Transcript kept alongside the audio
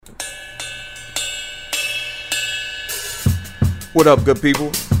What up, good people?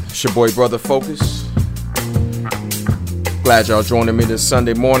 It's your boy, Brother Focus. Glad y'all joining me this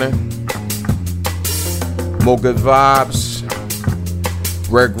Sunday morning. More good vibes,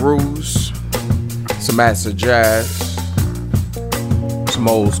 rare grooves, some acid jazz, some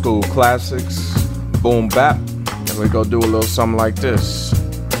old school classics, boom bap, and we go do a little something like this.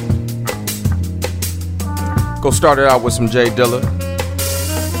 Go start it out with some J Dilla.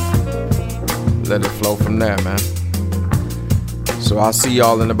 Let it flow from there, man. So I'll see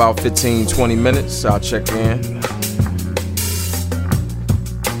y'all in about 15-20 minutes. I'll check in,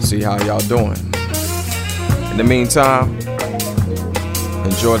 see how y'all doing. In the meantime,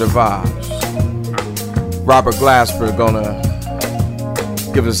 enjoy the vibes. Robert Glasper gonna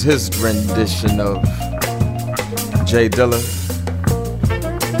give us his rendition of J Dilla.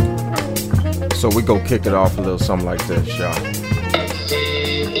 So we go kick it off a little something like this, y'all.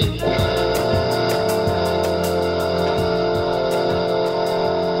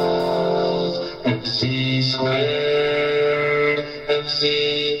 MC squared,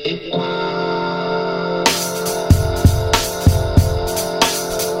 MC equals.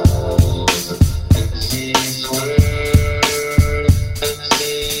 MC squared,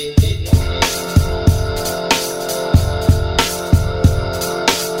 MC equals.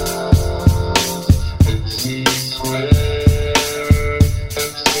 MC squared,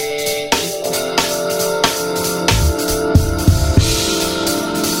 MC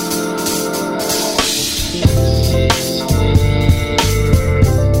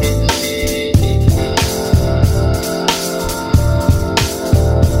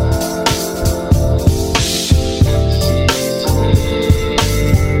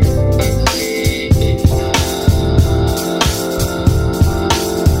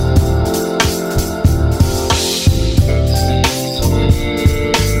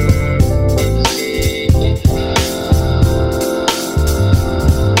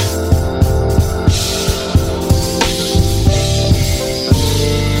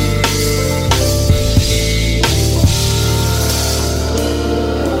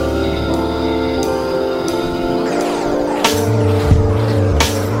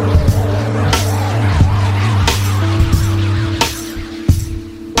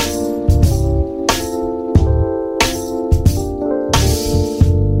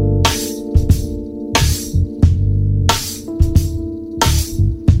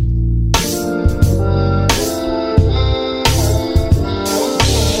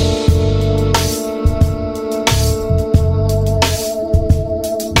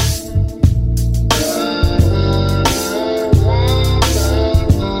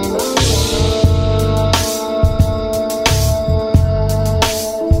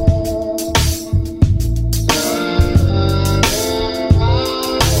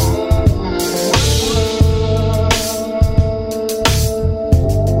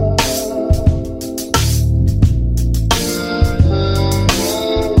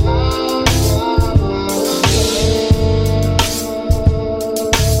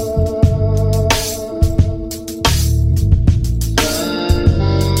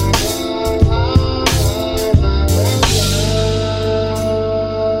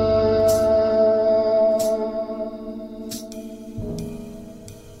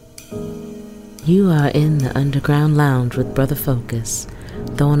You are in the Underground Lounge with Brother Focus,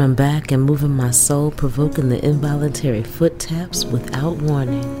 throwing them back and moving my soul, provoking the involuntary foot taps without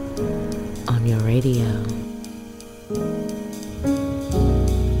warning on your radio.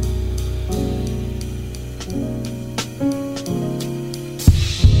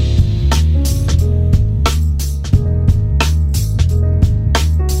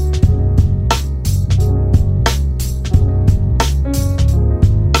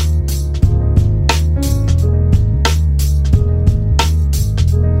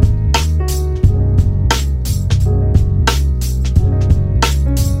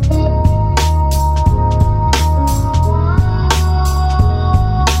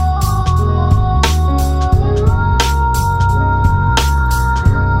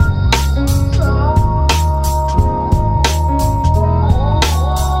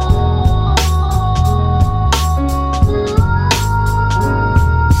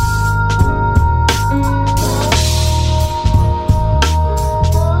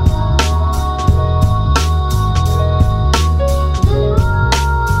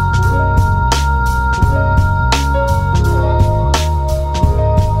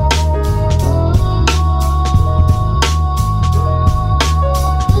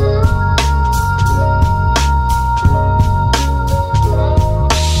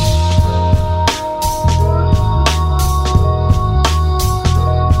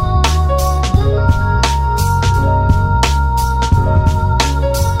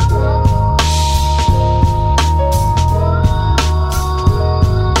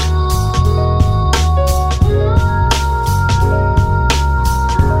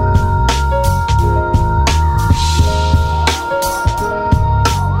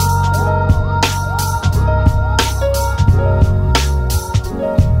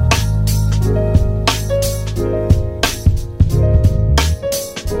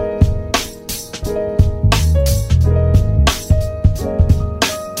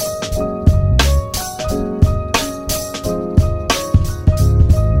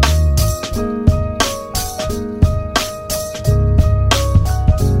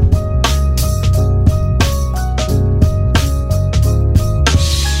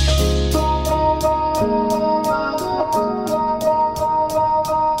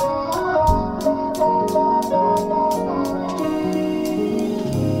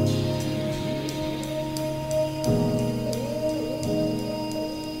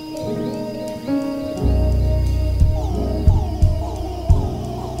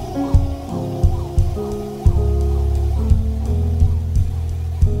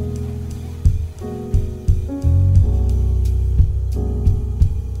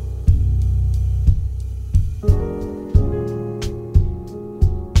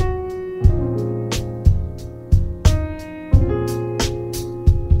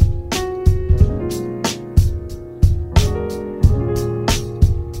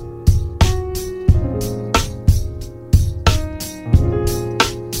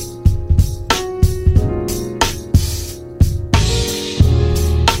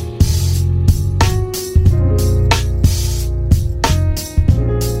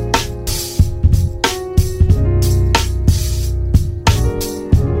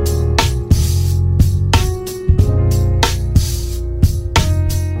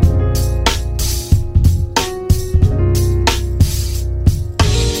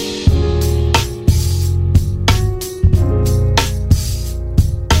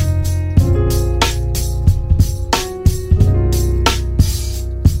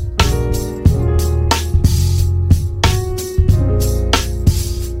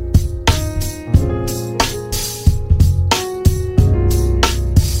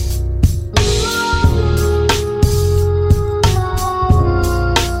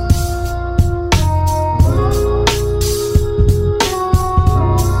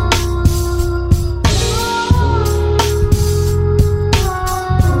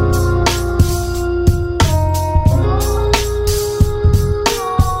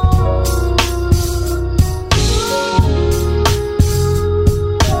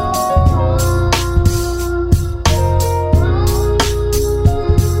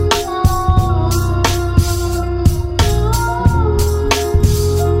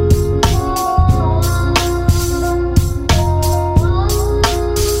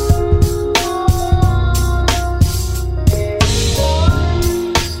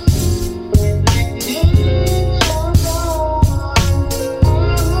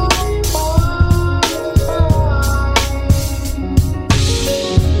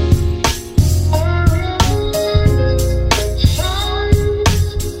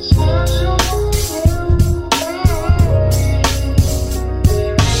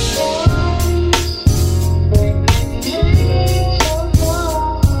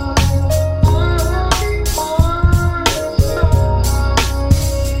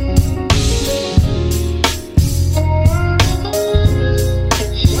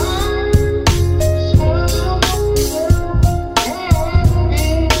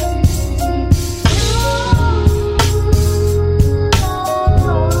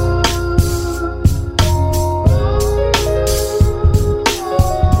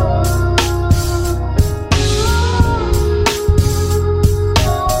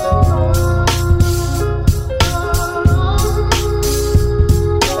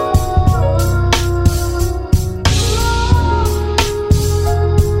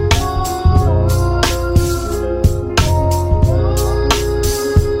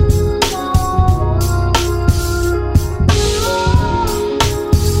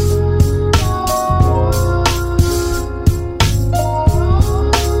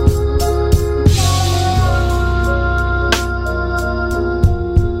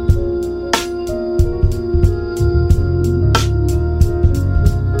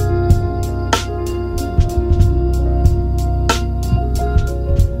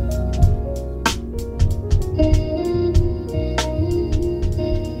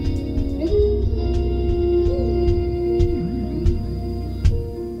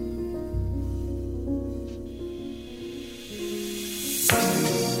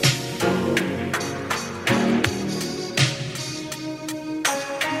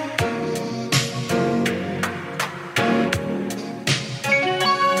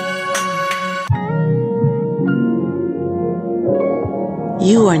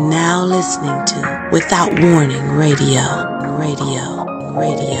 You are now listening to Without Warning Radio.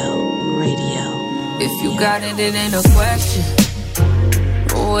 If you got it, it ain't a question.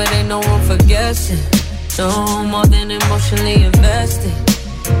 Oh, it ain't no room for guessing. No more than emotionally invested.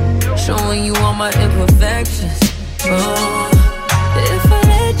 Showing you all my imperfections. Oh, if I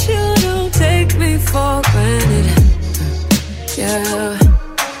let you, don't take me for granted. Yeah.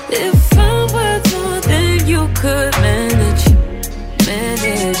 If I'm worth more than you could manage,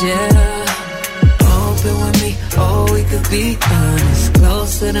 yeah. Open with me, oh, we could be honest.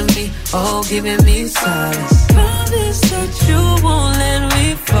 Closer to me, oh, giving me solace. Promise that you won't let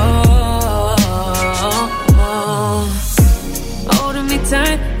me fall. Holding me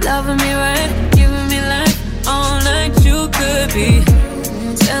tight, loving me right, giving me life. All night you could be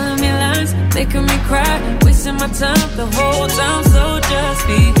telling me lies, making me cry, wasting my time the whole time. So just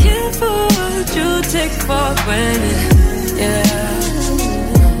be careful what you take for granted. Yeah.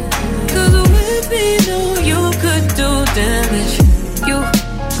 Cause with me, no, you could do damage. You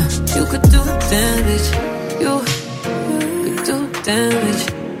could do damage. You could do damage.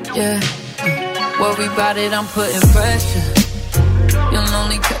 Yeah. Worry about it, I'm putting pressure. You'll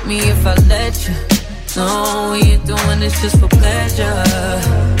only cut me if I let you. No, we ain't doing this just for pleasure.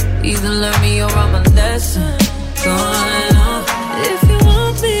 Either learn me or I'm a lesson. Going on. If you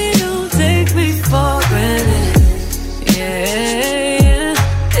want me, don't take me for granted. Yeah.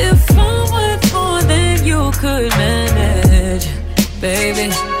 If I'm worth more than you could manage, baby.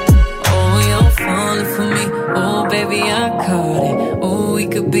 Oh, you're falling for me. Oh, baby, I caught it. Oh, we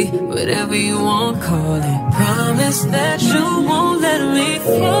could be whatever you want, call it. Promise that you won't let me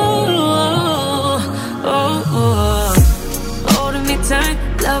fall. Holding me tight,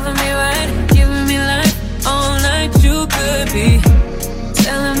 loving me right, giving me life. All night you could be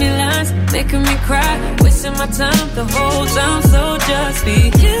telling me lies, making me cry, wasting my time the whole time. So just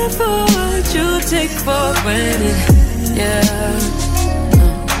be careful what you take for granted. Yeah.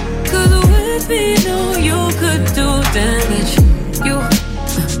 Cause with me, no, you could do damage.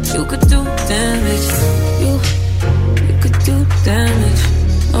 You could do damage. You could do damage.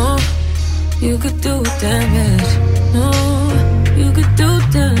 Oh, you could do damage. No, you could do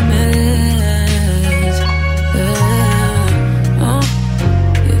damage. Yeah. Oh,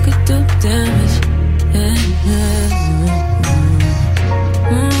 you could do damage. Yeah.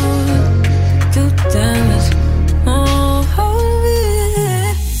 Do damage. Oh, yeah.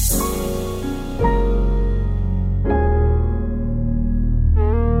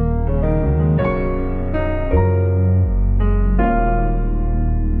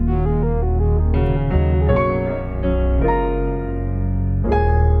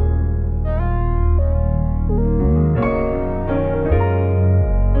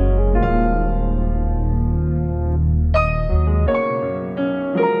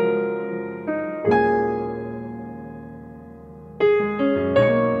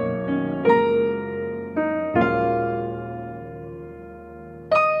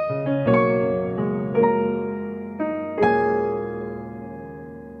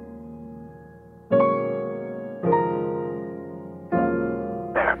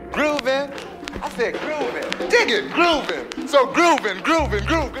 So grooving, groove on,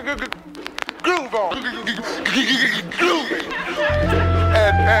 grooving, and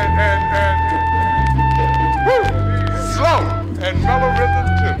woo, slow and mellow rhythm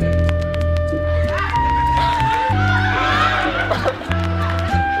too.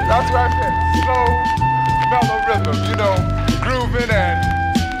 That's what I said, slow, mellow rhythm, you know, grooving and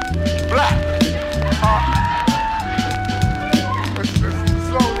black. It's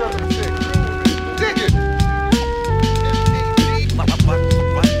slow rhythm shit. Dig it.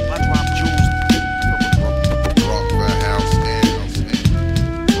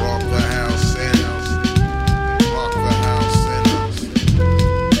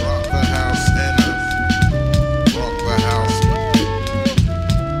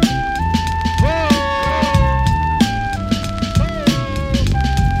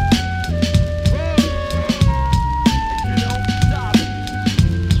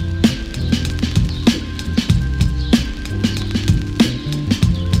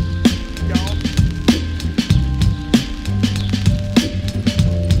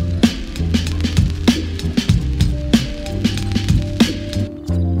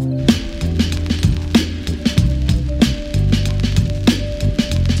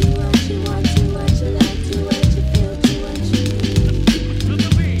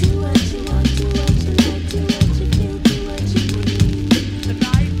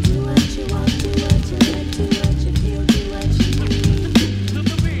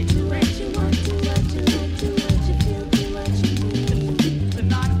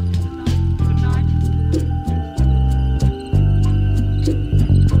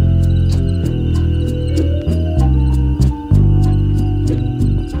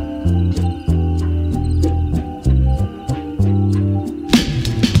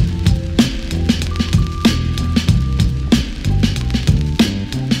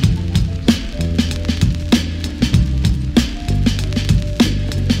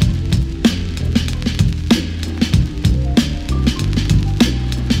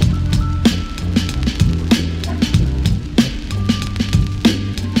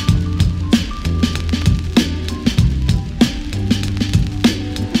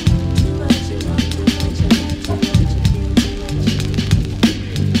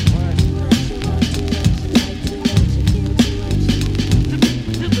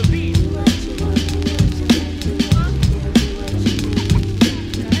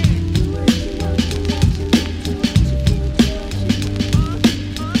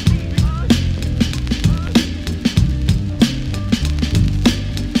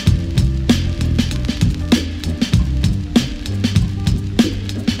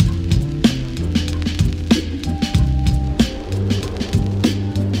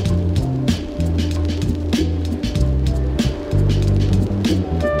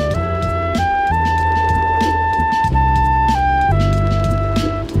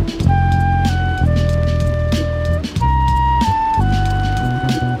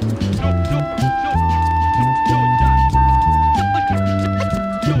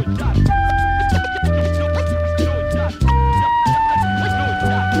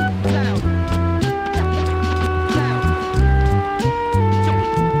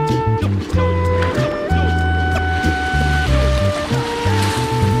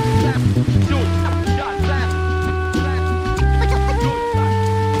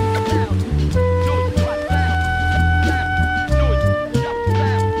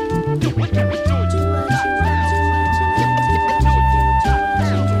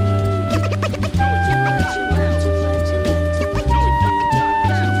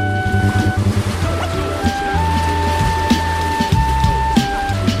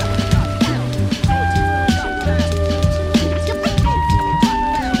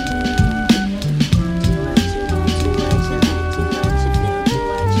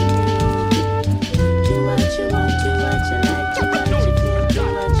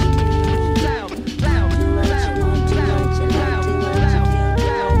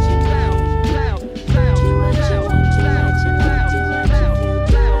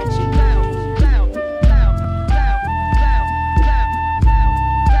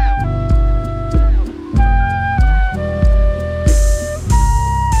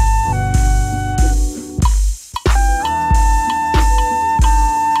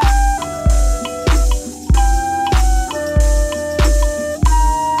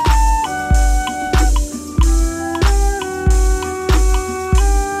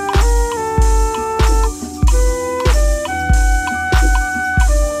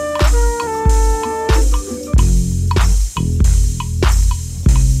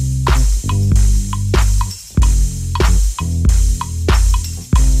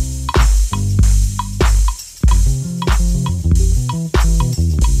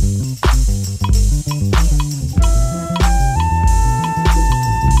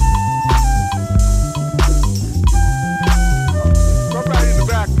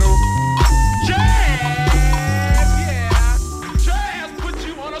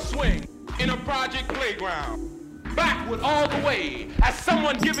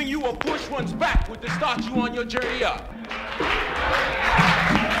 giving you a push once backward to start you on your journey up.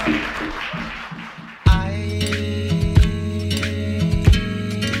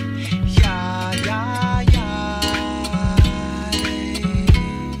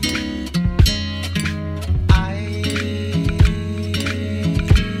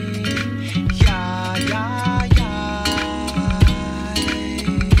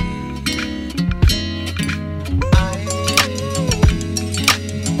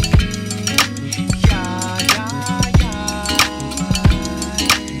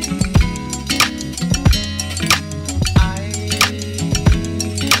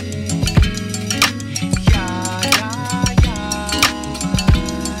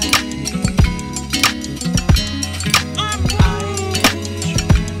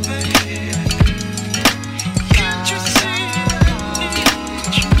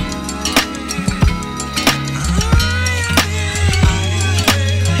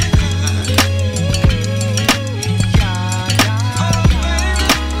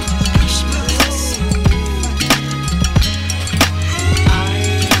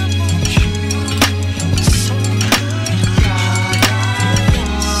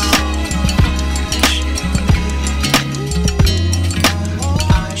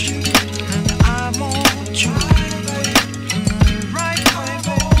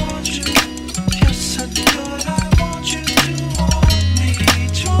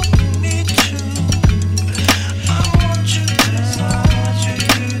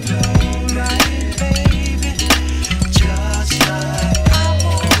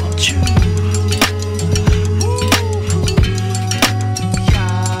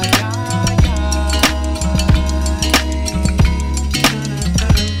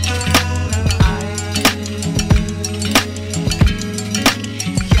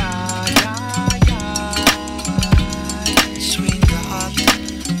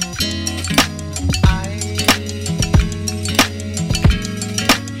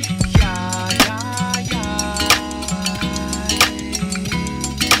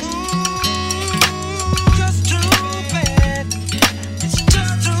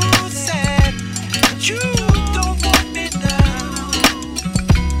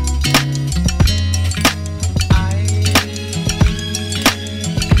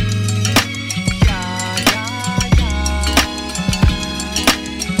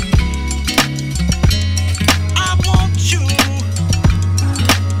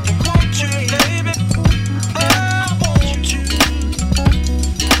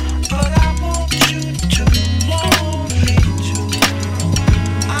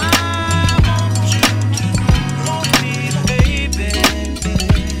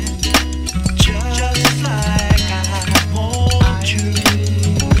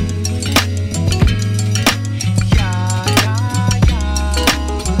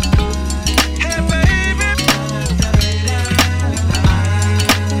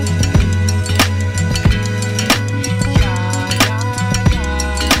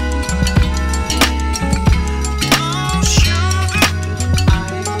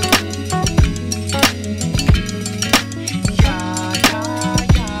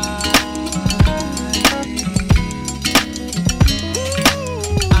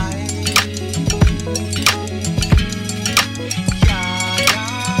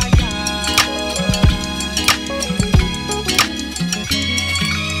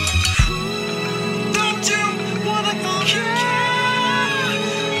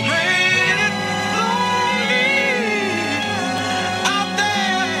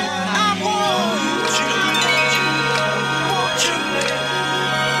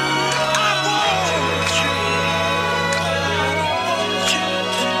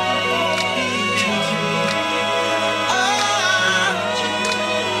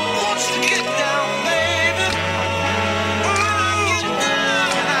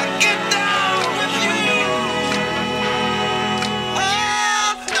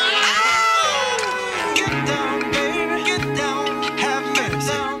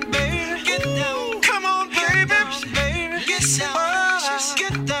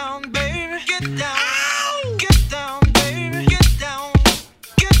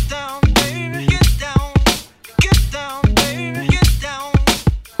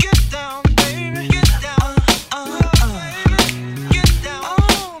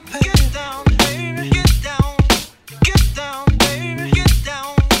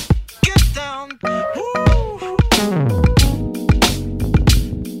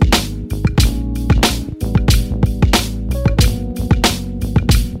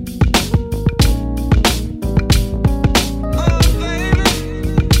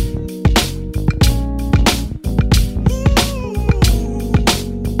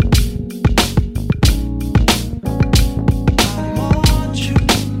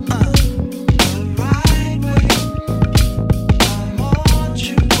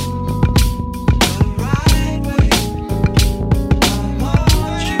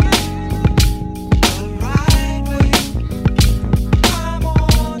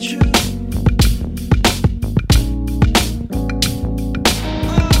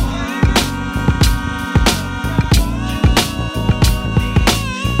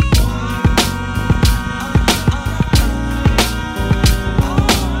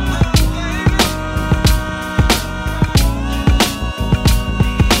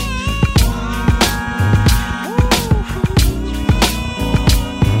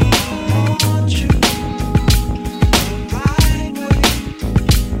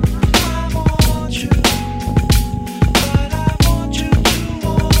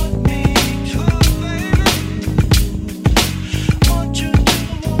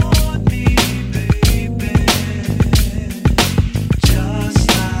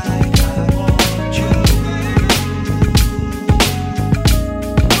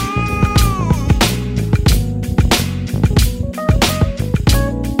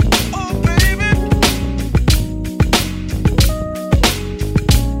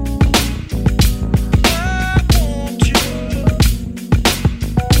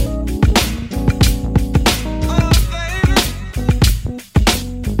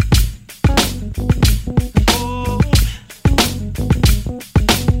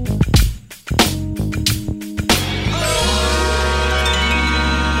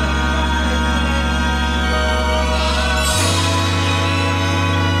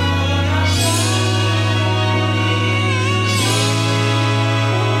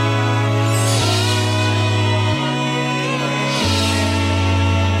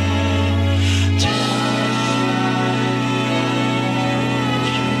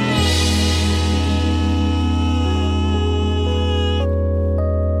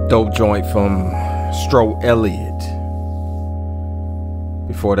 dope joint from Stro Elliott.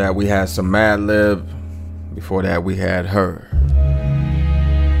 Before that, we had some Madlib. Before that, we had Her.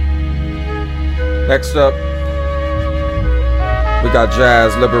 Next up, we got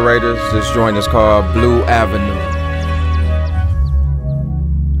Jazz Liberators. This joint is called Blue Avenue.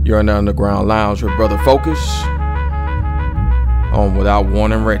 You're in the Underground Lounge with Brother Focus on Without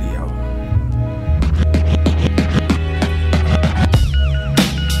Warning Radio.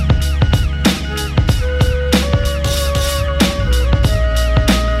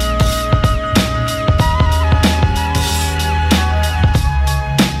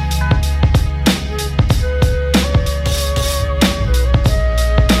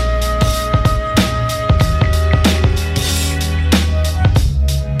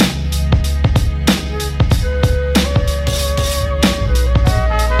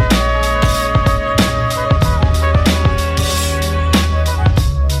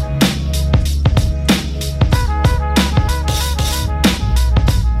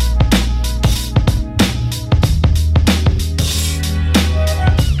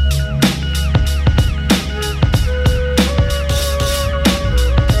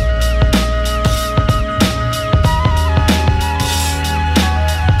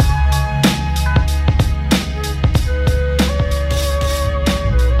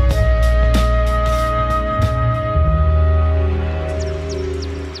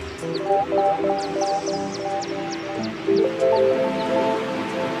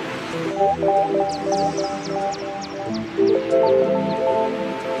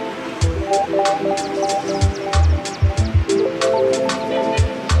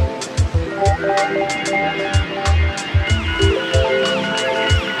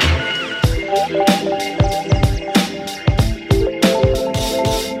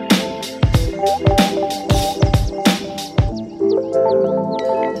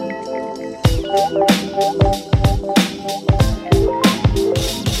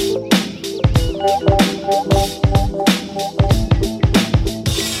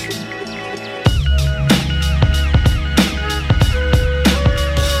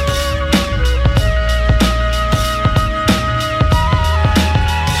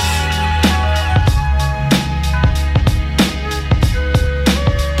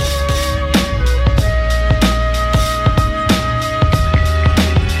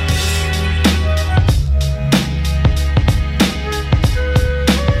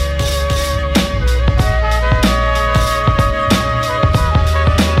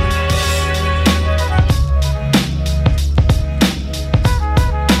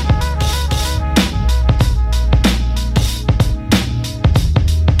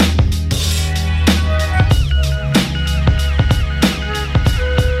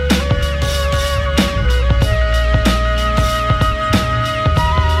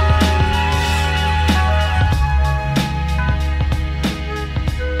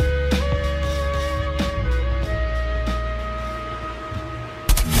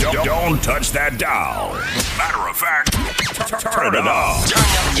 Don't touch that dial. Matter of fact, turn it up. Turn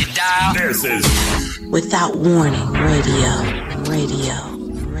up your dial. This is Without Warning Radio.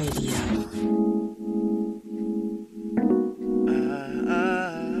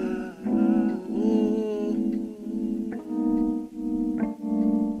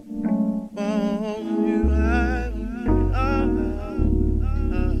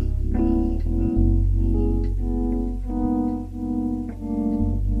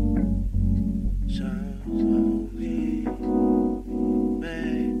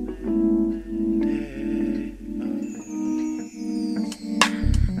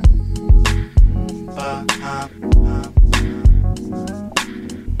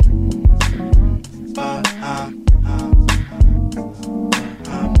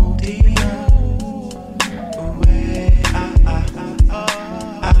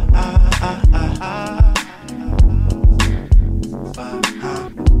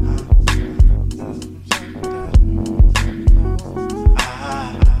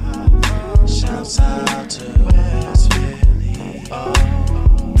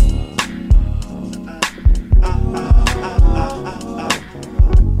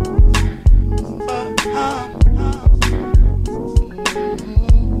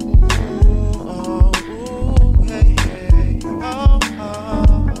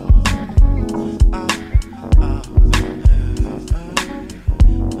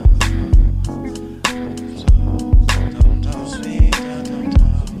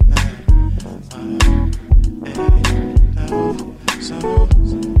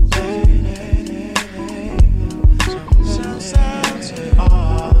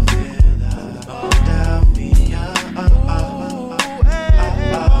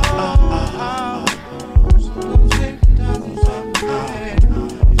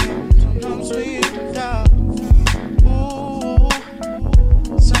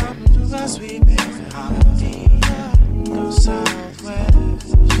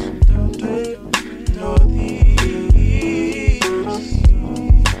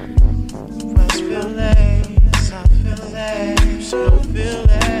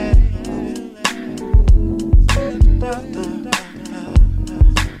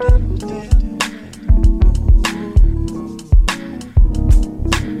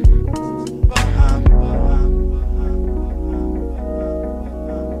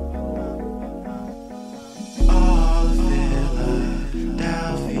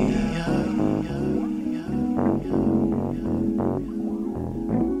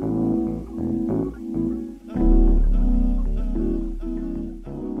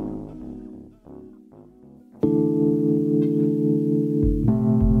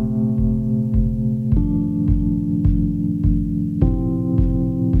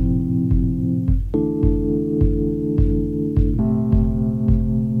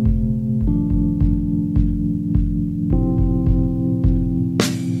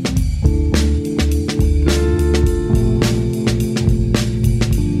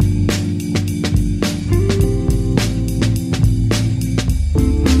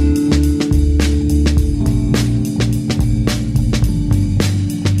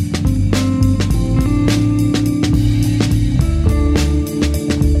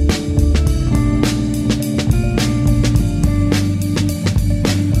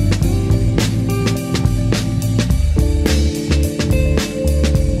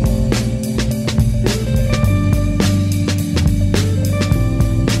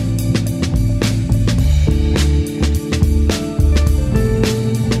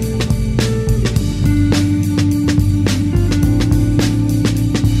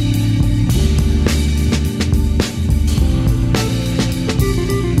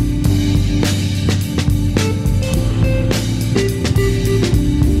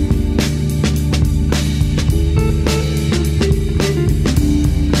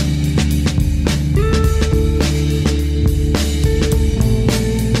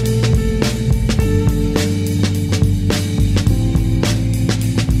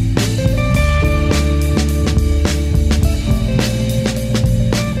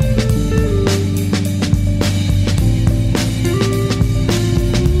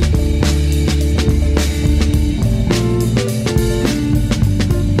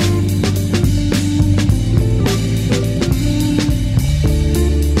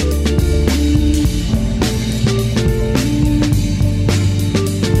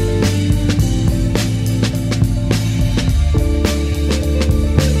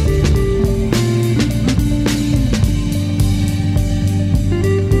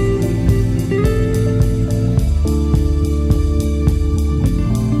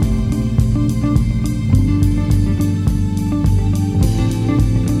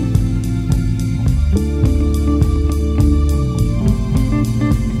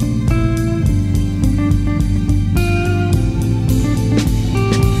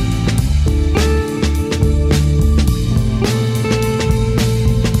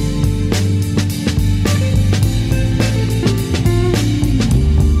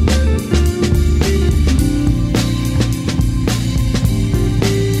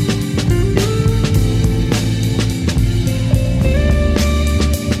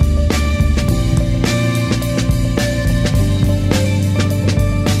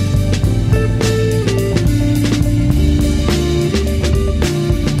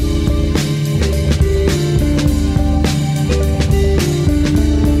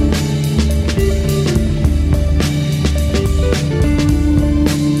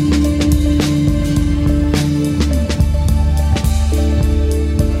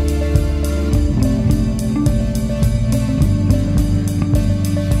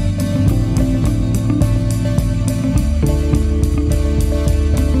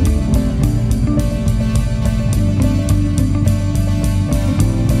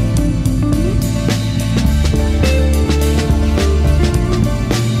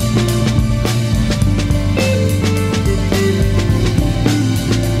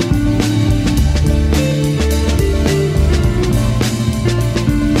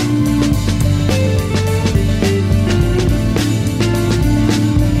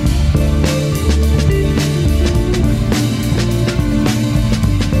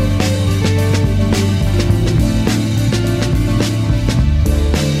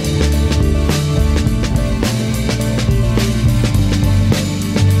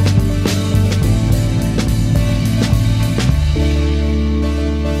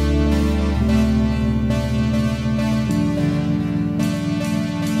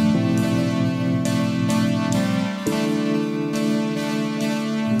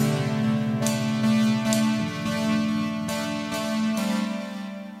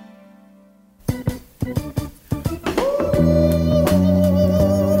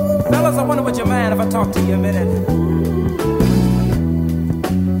 Fellas, I wonder would you mind if I talk to you a minute?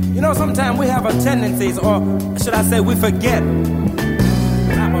 You know, sometimes we have a tendency, or should I say we forget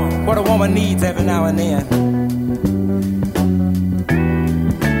what a woman needs every now and then.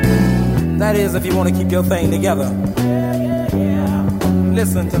 That is, if you want to keep your thing together.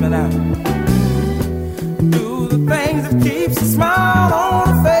 Listen to me now. Do the things that keeps a smile on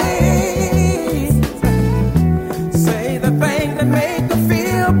her face. Say the things that make her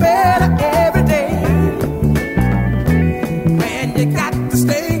feel better every day. Man, you got to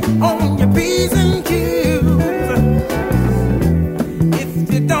stay on your P's and Q's.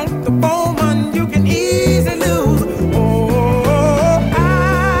 If you don't, the woman you can easily lose.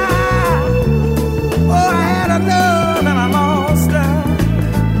 I had a love and I lost her.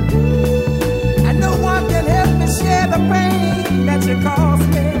 And no one can help me share the pain that you caused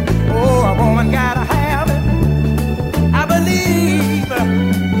me. Oh, a woman gotta have it. I believe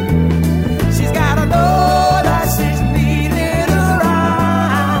she's gotta know that she's needed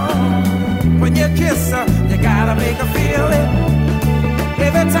around. When you kiss her, you gotta make her feel it.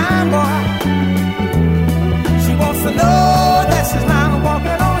 Every time, boy, she wants to know that she's not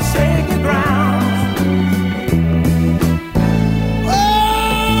walking on shaky ground.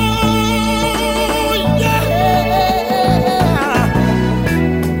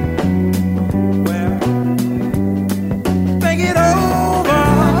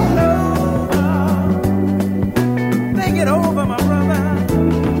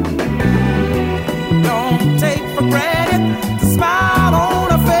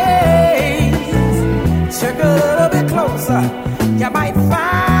 You might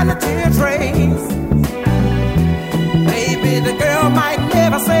find a tear trace. Maybe the girl might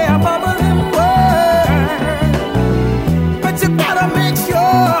never say a bubbling word, but you gotta make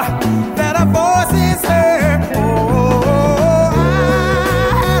sure that her voice is heard. Oh, I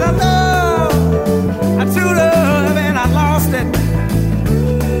had a love, a true love, and I lost it.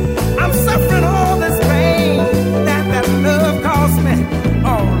 I'm suffering all this pain that love caused me.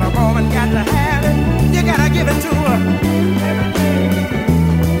 Oh, the woman got to have it. You gotta give it to her.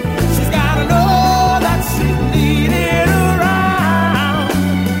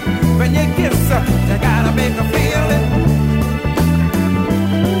 You gotta make her feel it.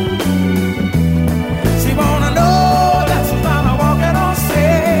 She wanna know that she's not walking on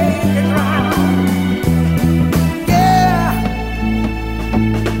shaky ground. Yeah.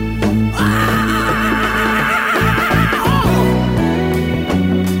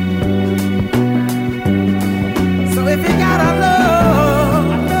 So if you got a love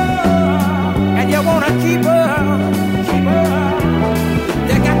and you wanna keep her,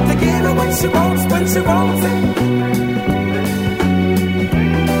 you got to give her what she wants when she wants it,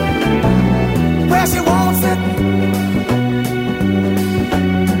 where she wants it,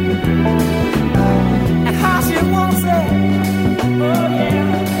 and how she wants it. Oh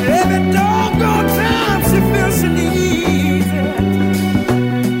yeah. Every doggone time she feels she needs it.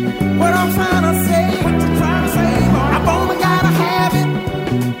 What I'm trying to say, what you're trying to say, I've only gotta have it.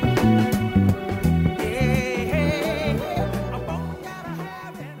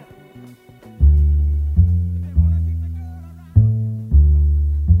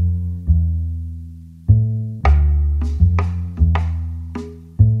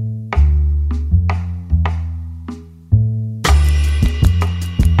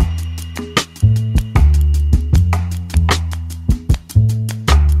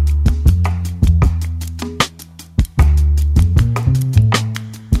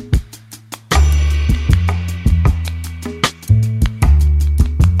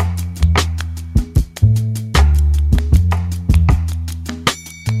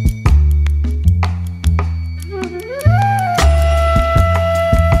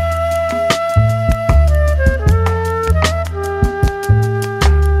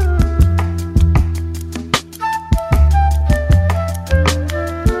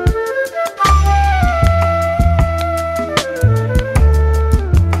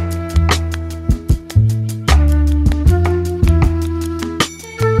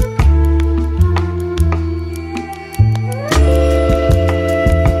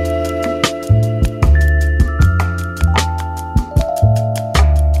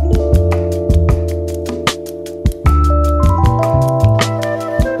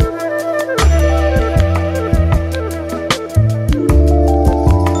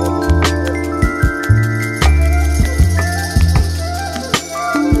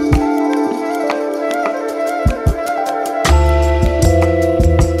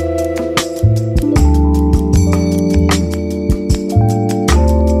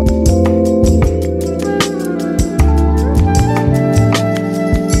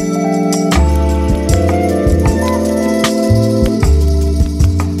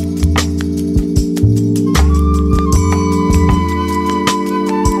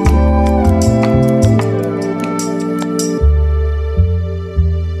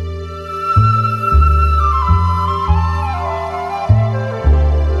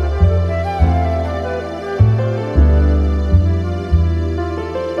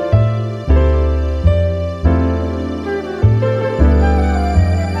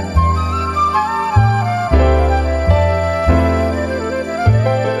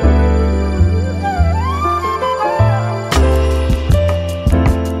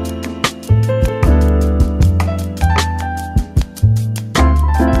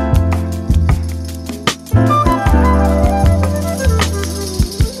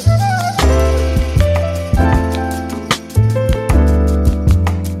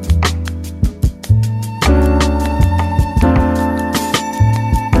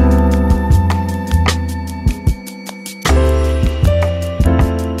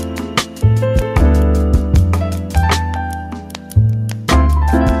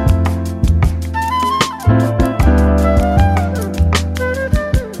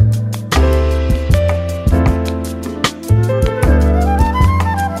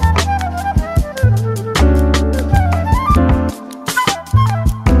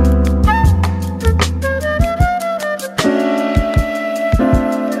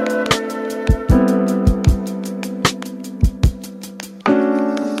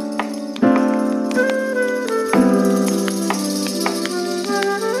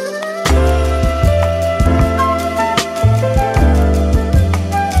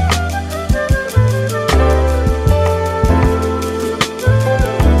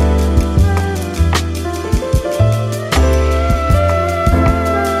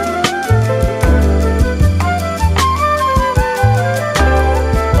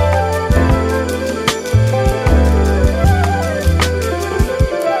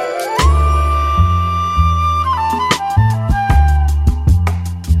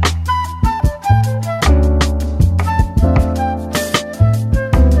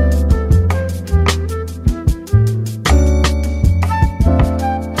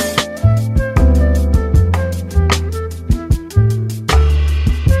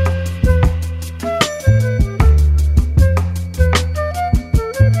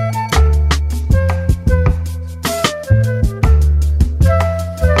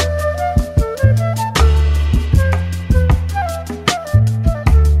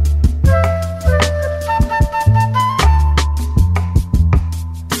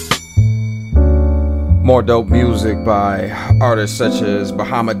 more dope music by artists such as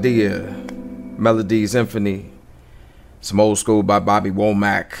Bahamadia, Melodies Infinity, some old school by Bobby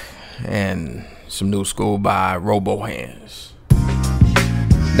Womack, and some new school by Robo Hands.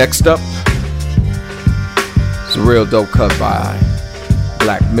 Next up, it's a real dope cut by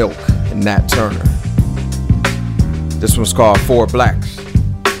Black Milk and Nat Turner. This one's called Four Blacks. A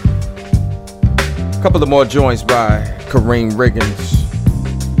couple of more joints by Kareem Riggins.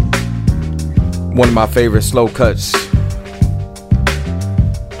 One of my favorite slow cuts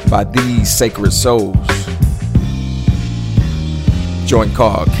by These Sacred Souls. Joint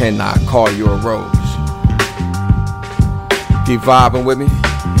called Can I Call You a Rose? Keep vibing with me,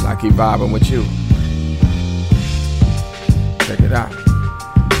 and I keep vibing with you. Check it out.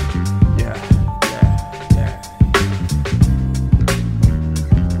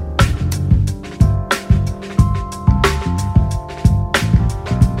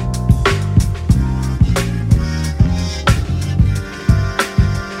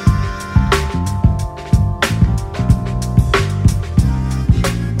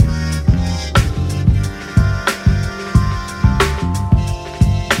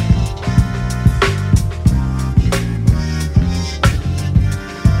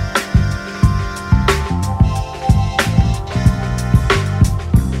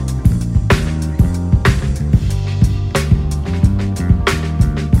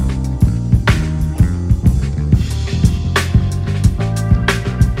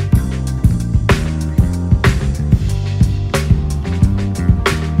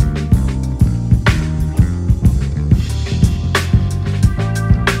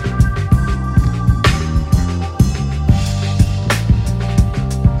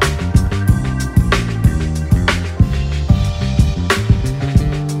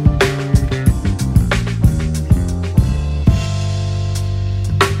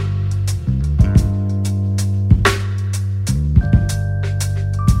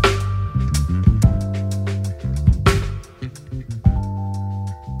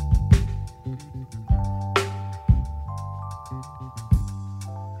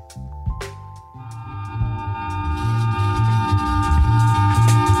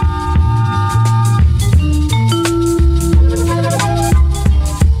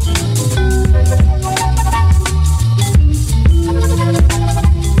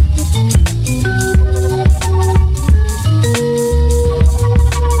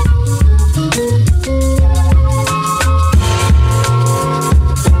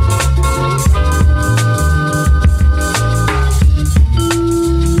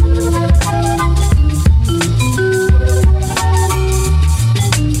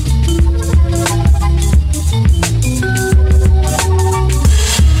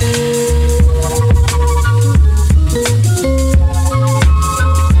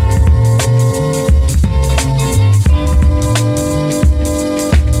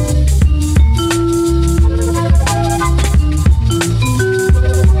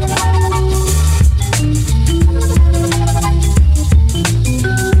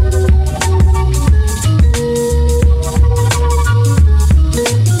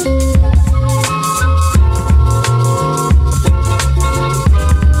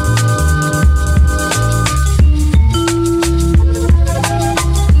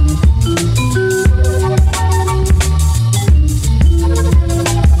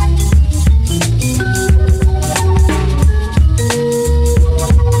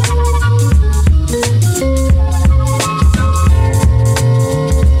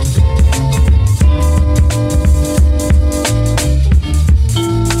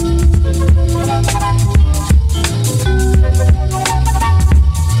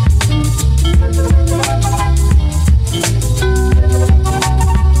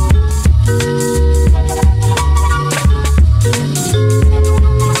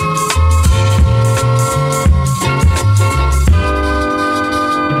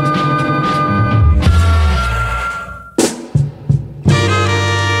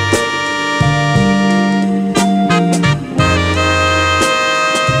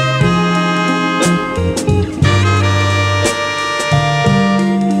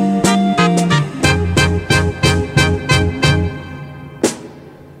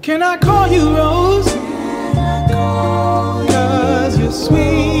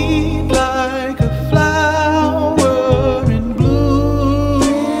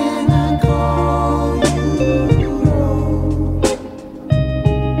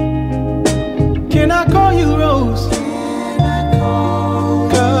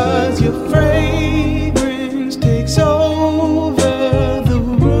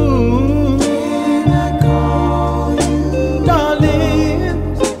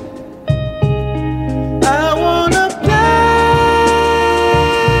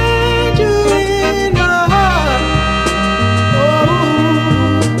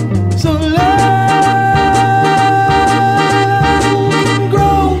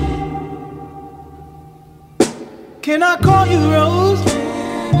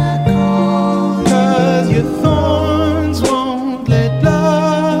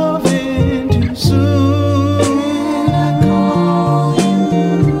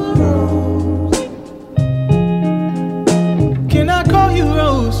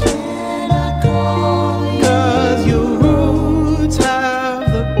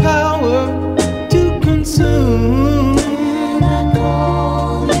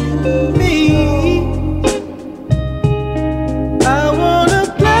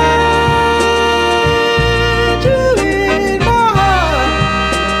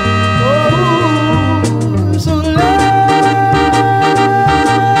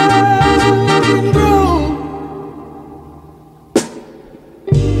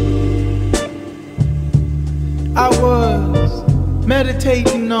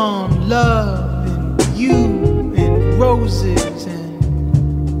 meditating on love and you and roses,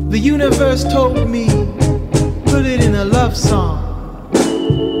 and the universe told me, put it in a love song.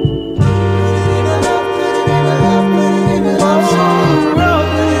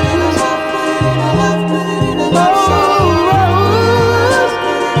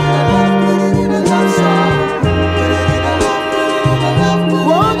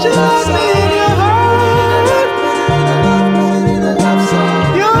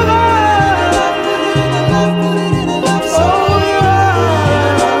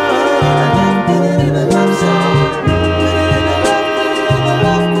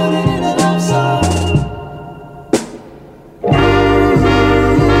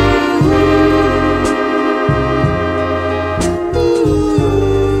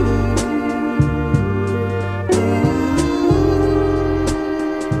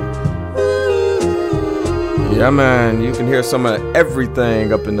 Yeah, man, you can hear some of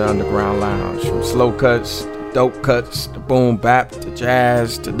everything up in the Underground Lounge. From slow cuts, to dope cuts, to boom bap, to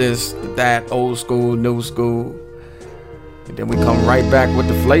jazz, to this, to that, old school, new school. And then we come right back with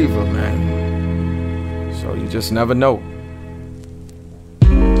the flavor, man. So you just never know.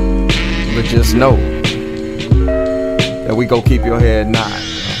 But just know that we go keep your head nodding.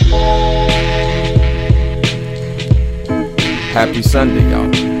 Happy Sunday,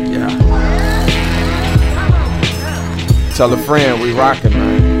 y'all. Yeah. Tell a friend we rockin',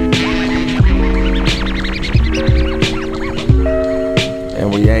 man.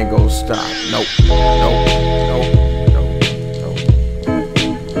 And we ain't gon' stop. Nope, nope, nope.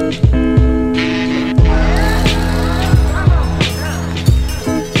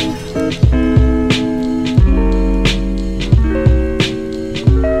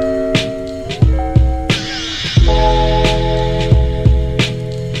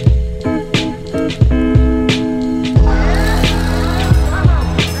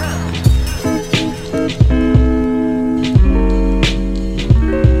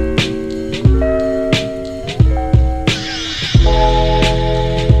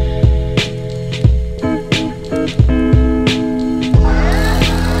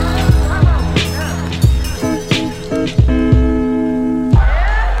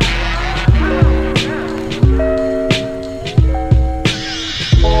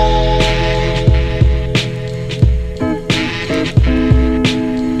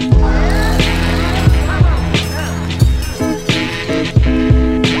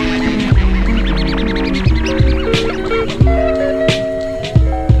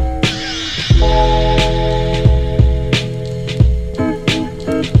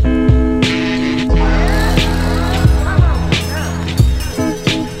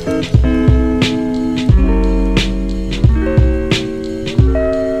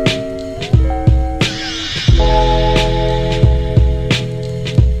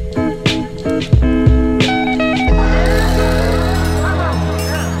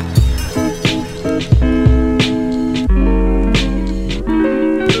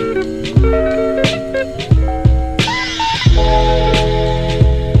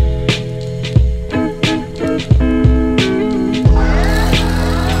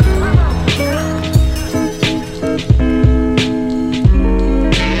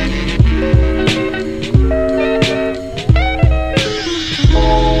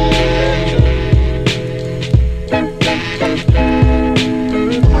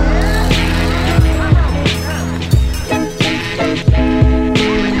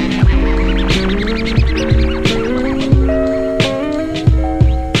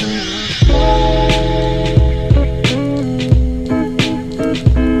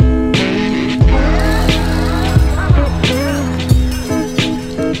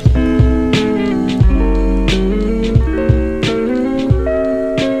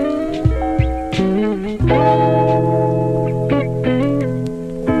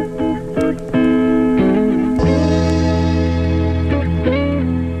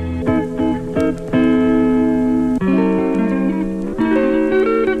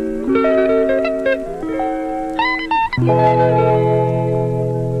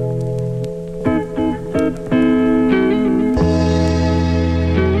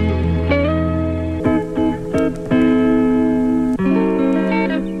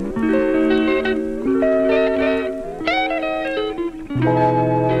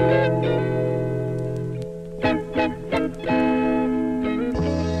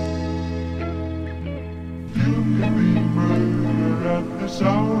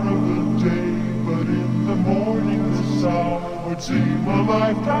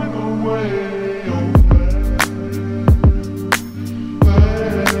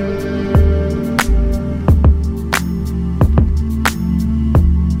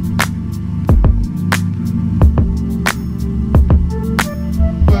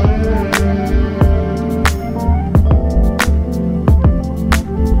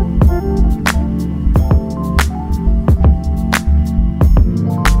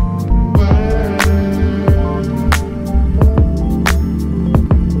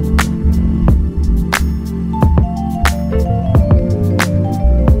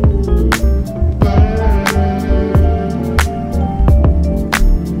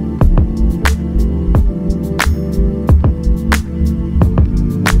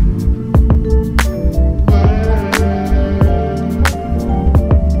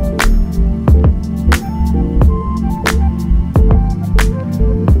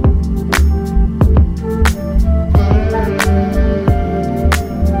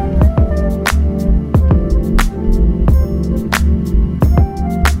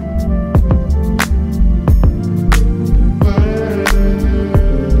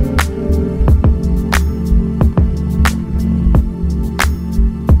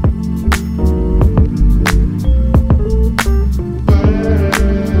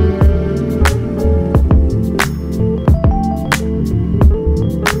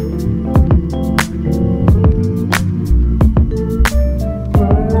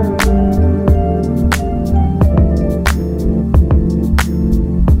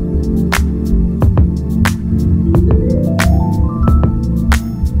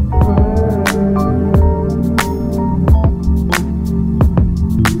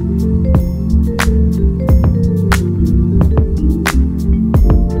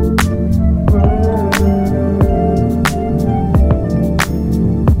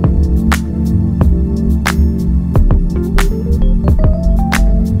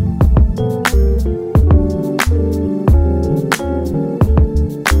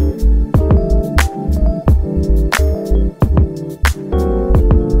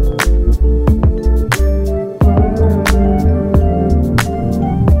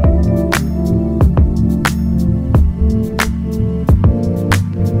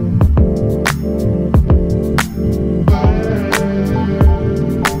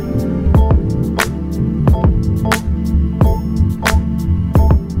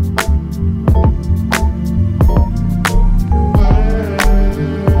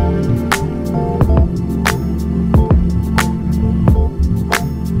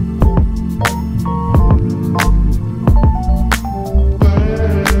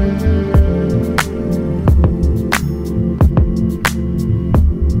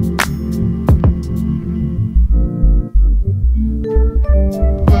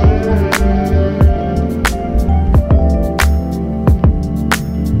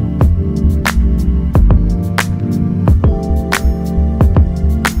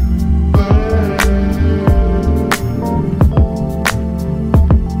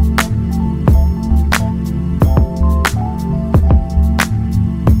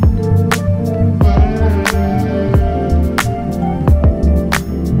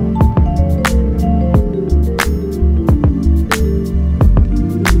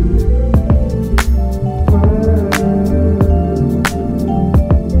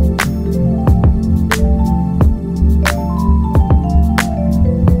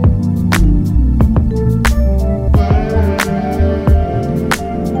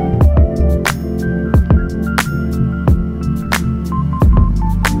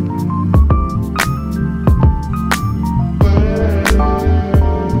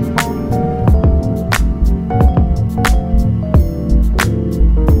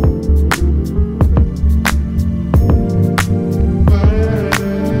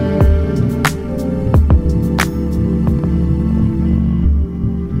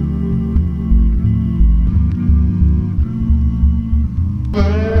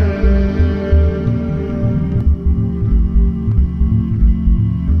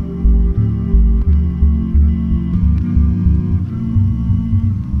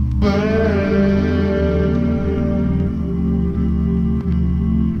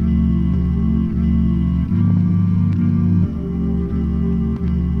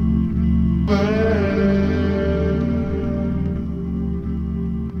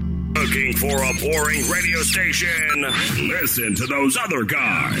 Looking for a boring radio station? Listen to those other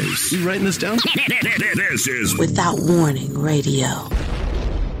guys. You writing this down? This is Without Warning Radio.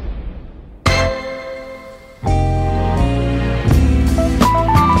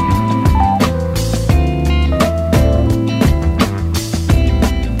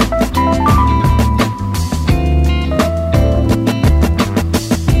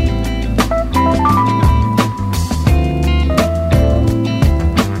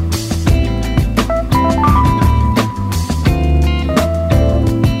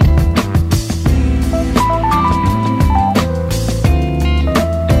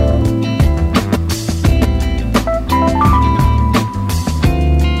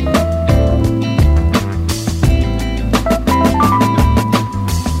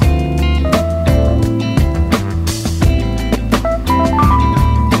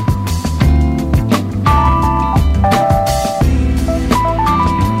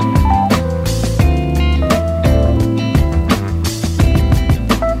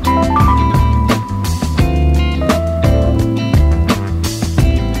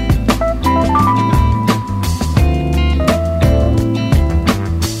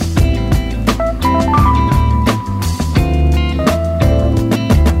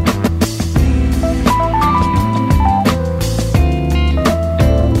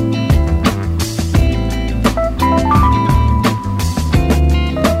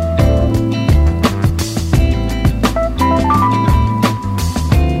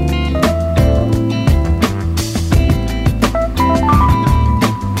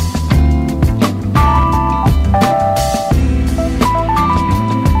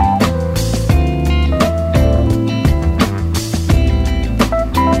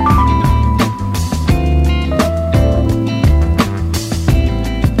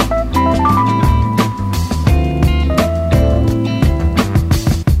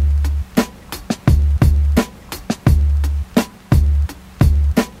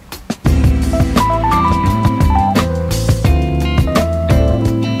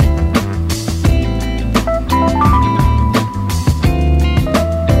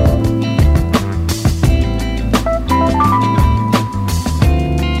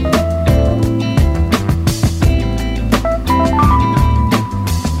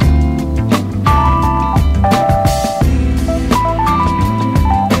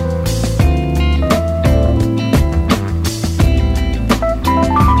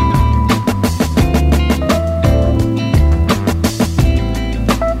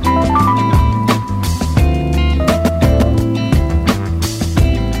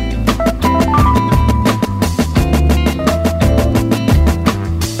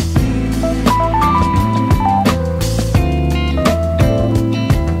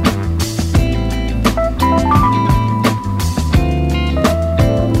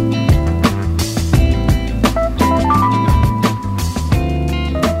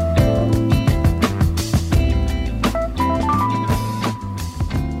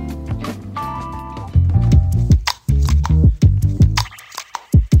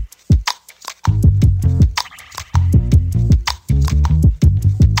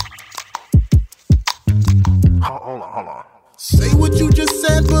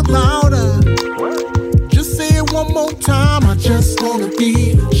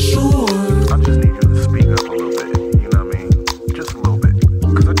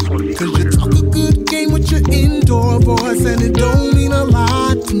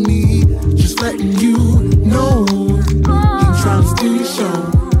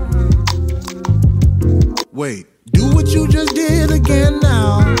 Wait, do what you just did again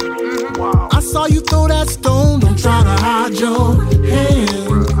now. Wow. I saw you throw that stone, don't try to hide your hand.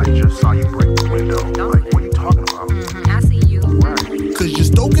 Bruh, I just saw you break the window. Like, what are you talking about? I see you. Right. Cause you're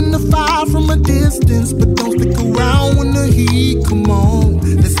stoking the fire from a distance, but don't stick around when the heat come on.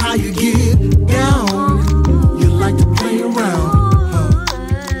 That's how you get down. You like to play around.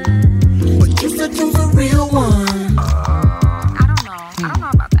 But you said you're the real one. I don't know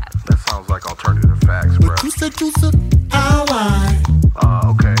about that. That sounds like alternative facts, bruh. But you said you's a ally.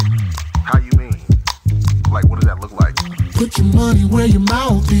 Okay. How you mean? Like, what does that look like? Put your money where your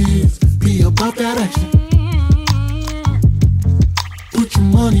mouth is. Be about that action. Put your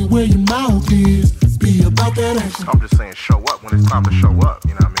money where your mouth is. Be about that action. I'm just saying show up when it's time to show up,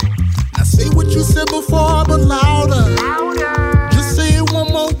 you know what I mean? Now say what you said before, but louder. Just say it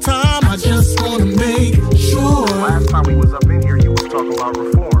one more time. I just wanna make sure. Last time we was up in here, you was talking about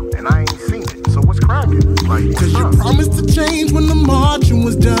reform, and I ain't seen it. So what's cracking? Like, cause you promised to change when the marching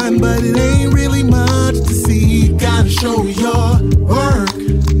was done, but it ain't really much to see. Gotta show your work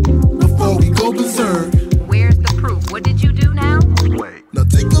before we go berserk. Where's the proof? What did you do now? Wait. Now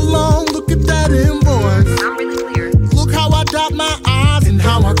take a long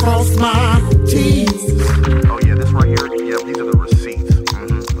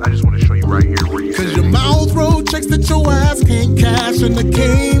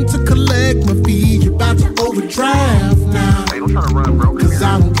came to collect my fee. You're about to overdraft now. Hey, don't try to run, bro. Cause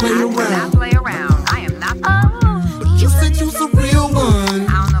I don't play I around. play around. I am not. But you said you's a real one.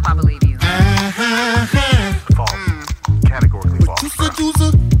 I don't know if I believe you. False. Categorically false. You said you's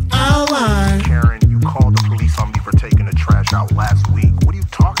a outline. Karen, you called the police on me for taking the trash out last week. What are you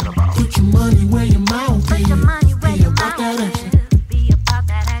talking about? Put your money where your mouth is. Your money where Be your about mouth that action. is. Be about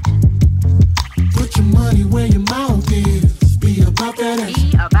that action. Put your money where your mouth is. Be about that action.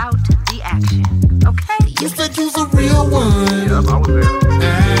 Be about the action. Okay. You said you's a real one. Yep, I was there.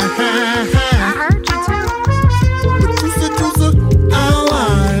 I heard you too. But you said you's a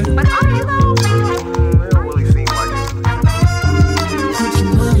outline. But are you though? It don't really seem like it. Put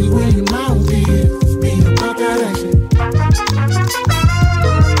your money where your mouth is. Be about that action.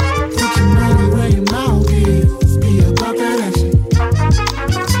 Put your money where your mouth is. Be about that action.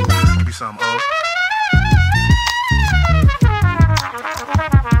 Give me some,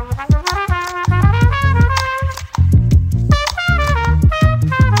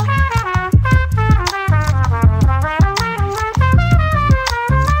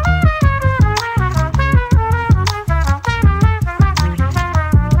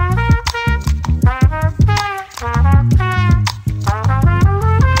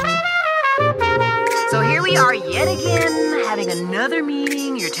 So here we are yet again having another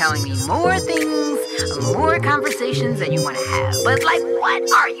meeting. You're telling me more things, more conversations that you want to have. But like,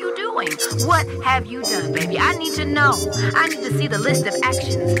 what are you doing? What have you done, baby? I need to know. I need to see the list of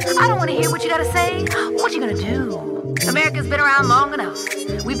actions. I don't want to hear what you got to say. What you gonna do? America's been around long enough.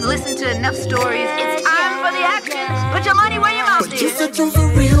 We've listened to enough stories. It's time for the action. Put your money where your mouth But you is. said you's a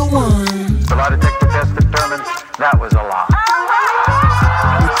real one. The lie detector test determines that was a lie.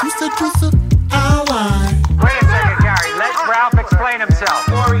 But you said you's a outline. Wait a second, Gary. Let Ralph explain himself.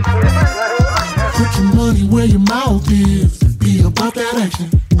 Put your money where your mouth is. Be about that action.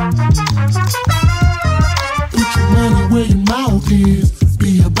 Put your money where your mouth is.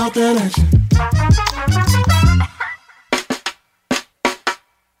 Be about that action.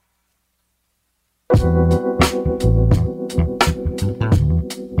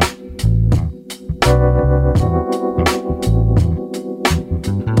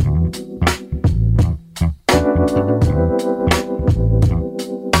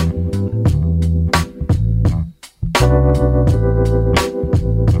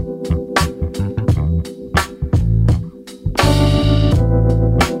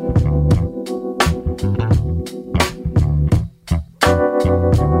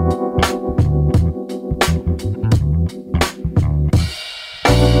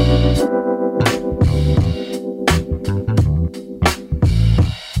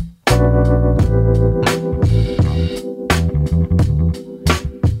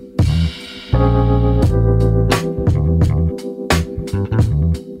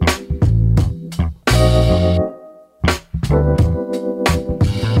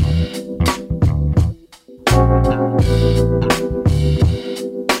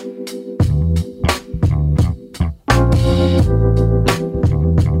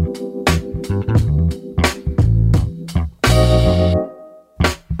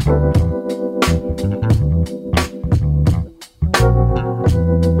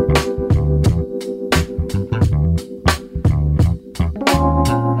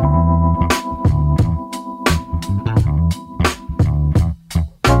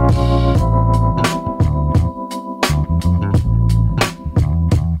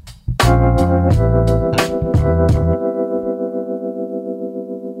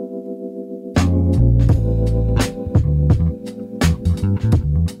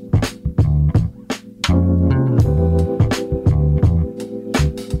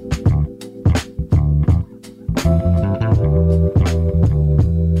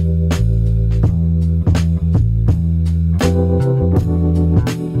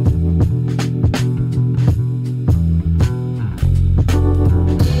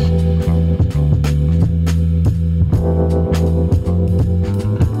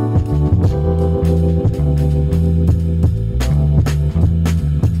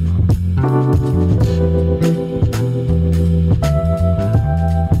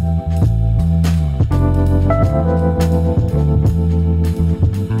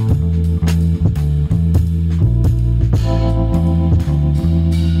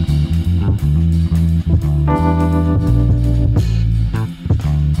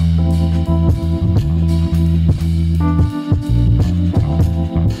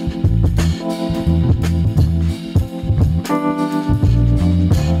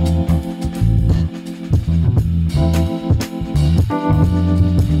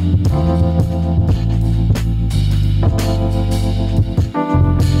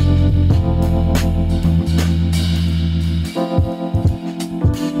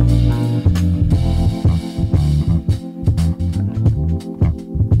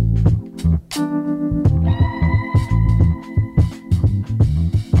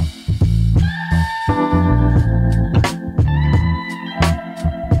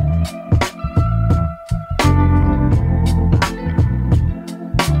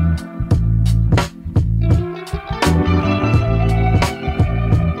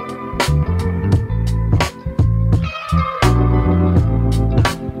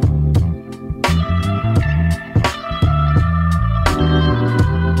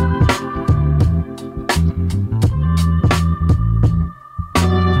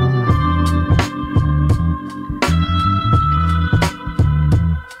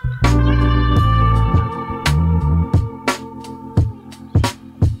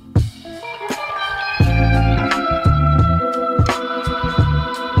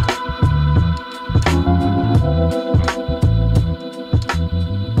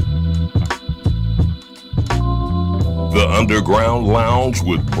 Underground Lounge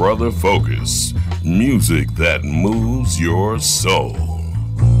with Brother Focus. Music that moves your soul.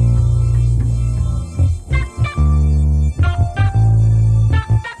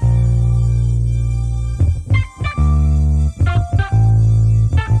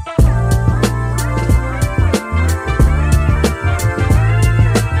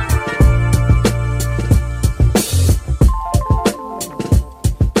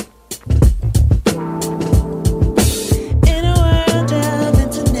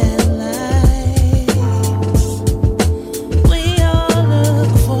 We all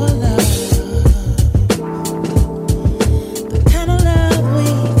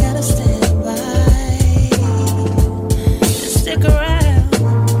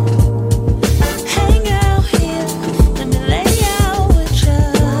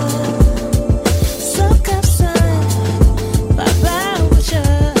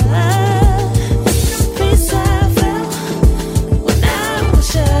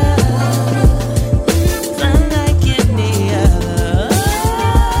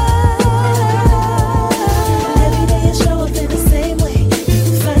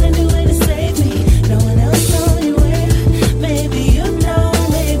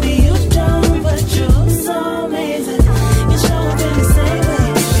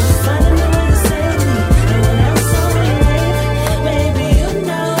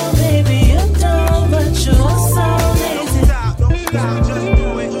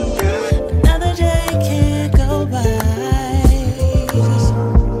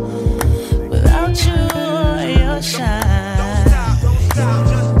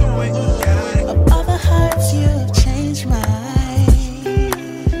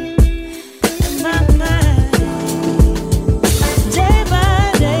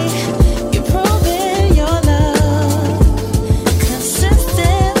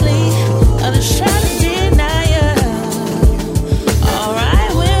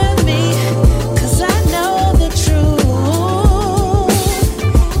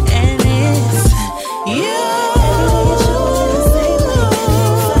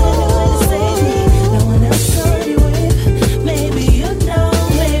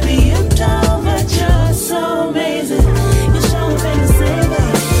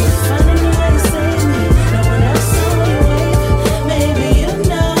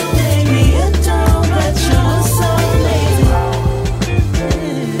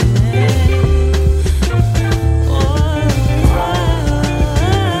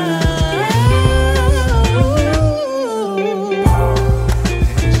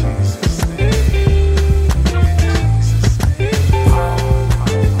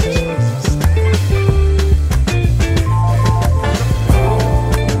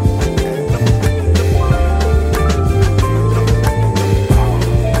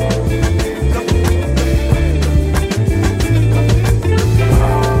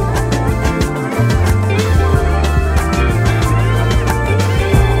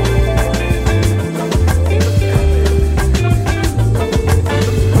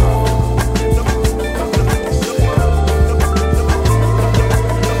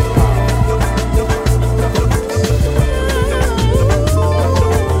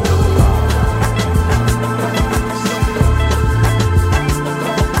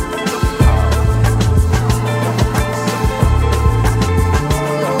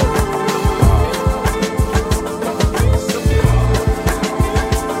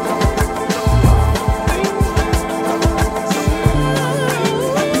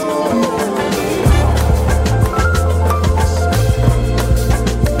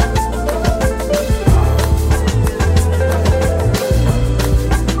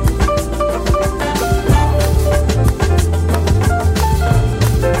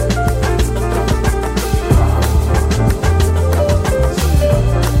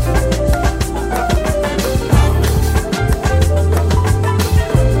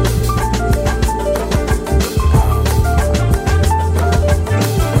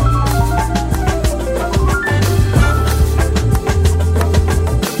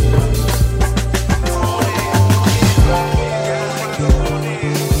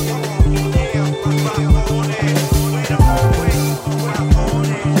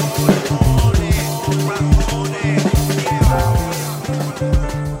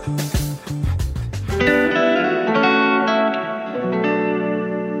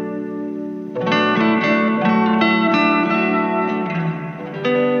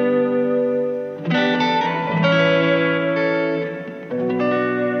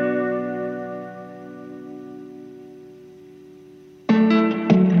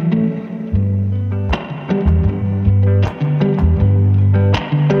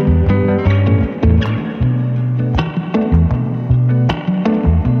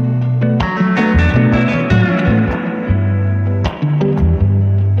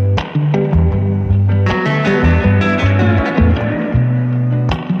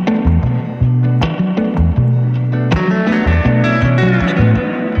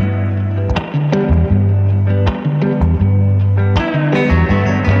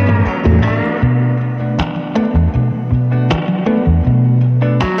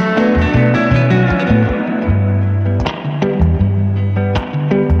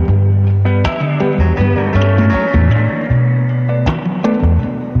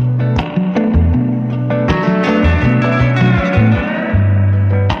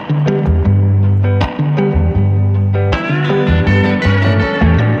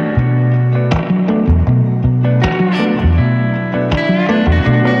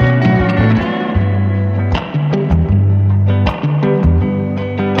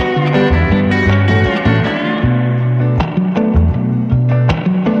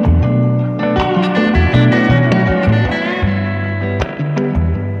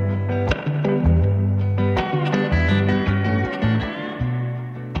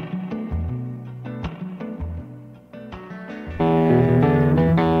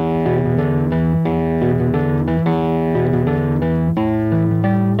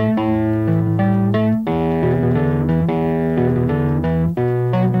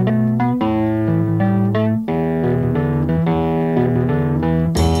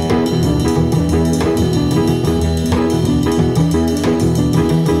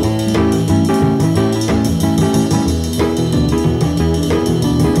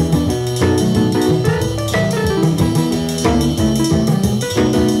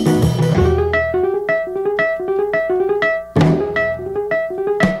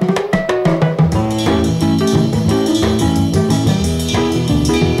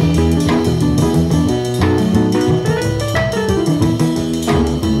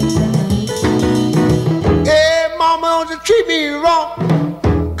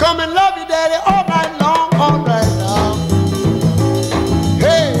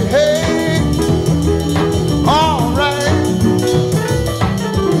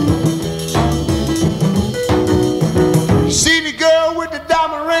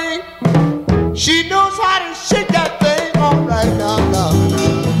diamond ring. She knows how to shake that thing all right now.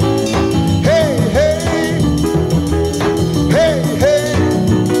 Hey, hey, hey, hey.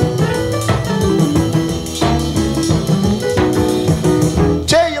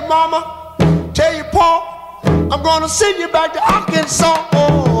 Tell your mama, tell your pa, I'm gonna send you back to Arkansas.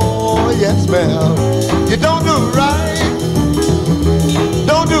 Oh, yes, ma'am. You don't do right.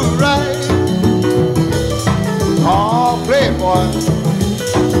 Don't do right. Oh, play it, boy.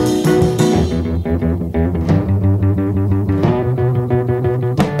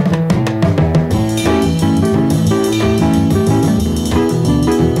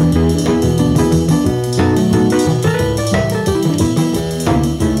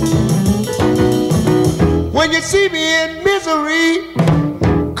 When you see me in misery,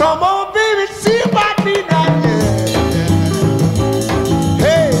 come on, baby, see about me now. Yeah.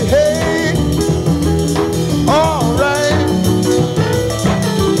 Hey, hey, all right.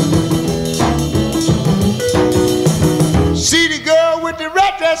 See the girl with the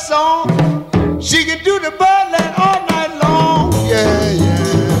red dress on, she can do the birdland all night long. Yeah,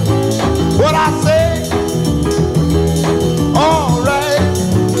 yeah. What I say? All right.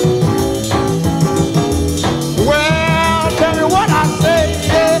 Well, tell me what I say,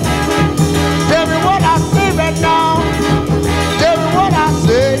 yeah. Tell me what I say right now. Tell me what I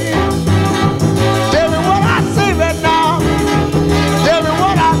say. Tell me what I say right now. Tell me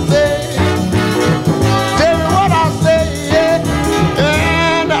what I say. Tell me what I say, yeah.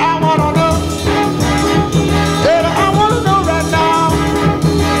 And I wanna know. And I wanna know right now.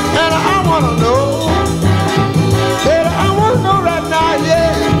 And I wanna know. And I wanna know right now,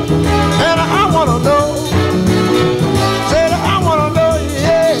 yeah. And I wanna know.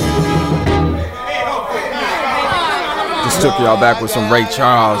 Took y'all back with some Ray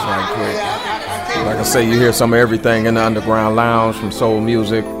Charles right quick. Like I say, you hear some of everything in the underground lounge, from soul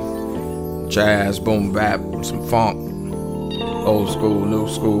music, jazz, boom bap, some funk, old school, new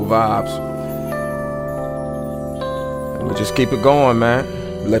school vibes. And we just keep it going, man.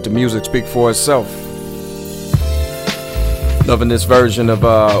 Let the music speak for itself. Loving this version of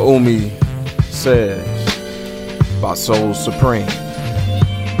Umi Says by Soul Supreme.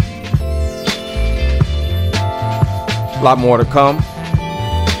 A lot more to come.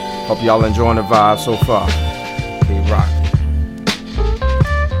 Hope y'all enjoying the vibe so far. Keep rocking.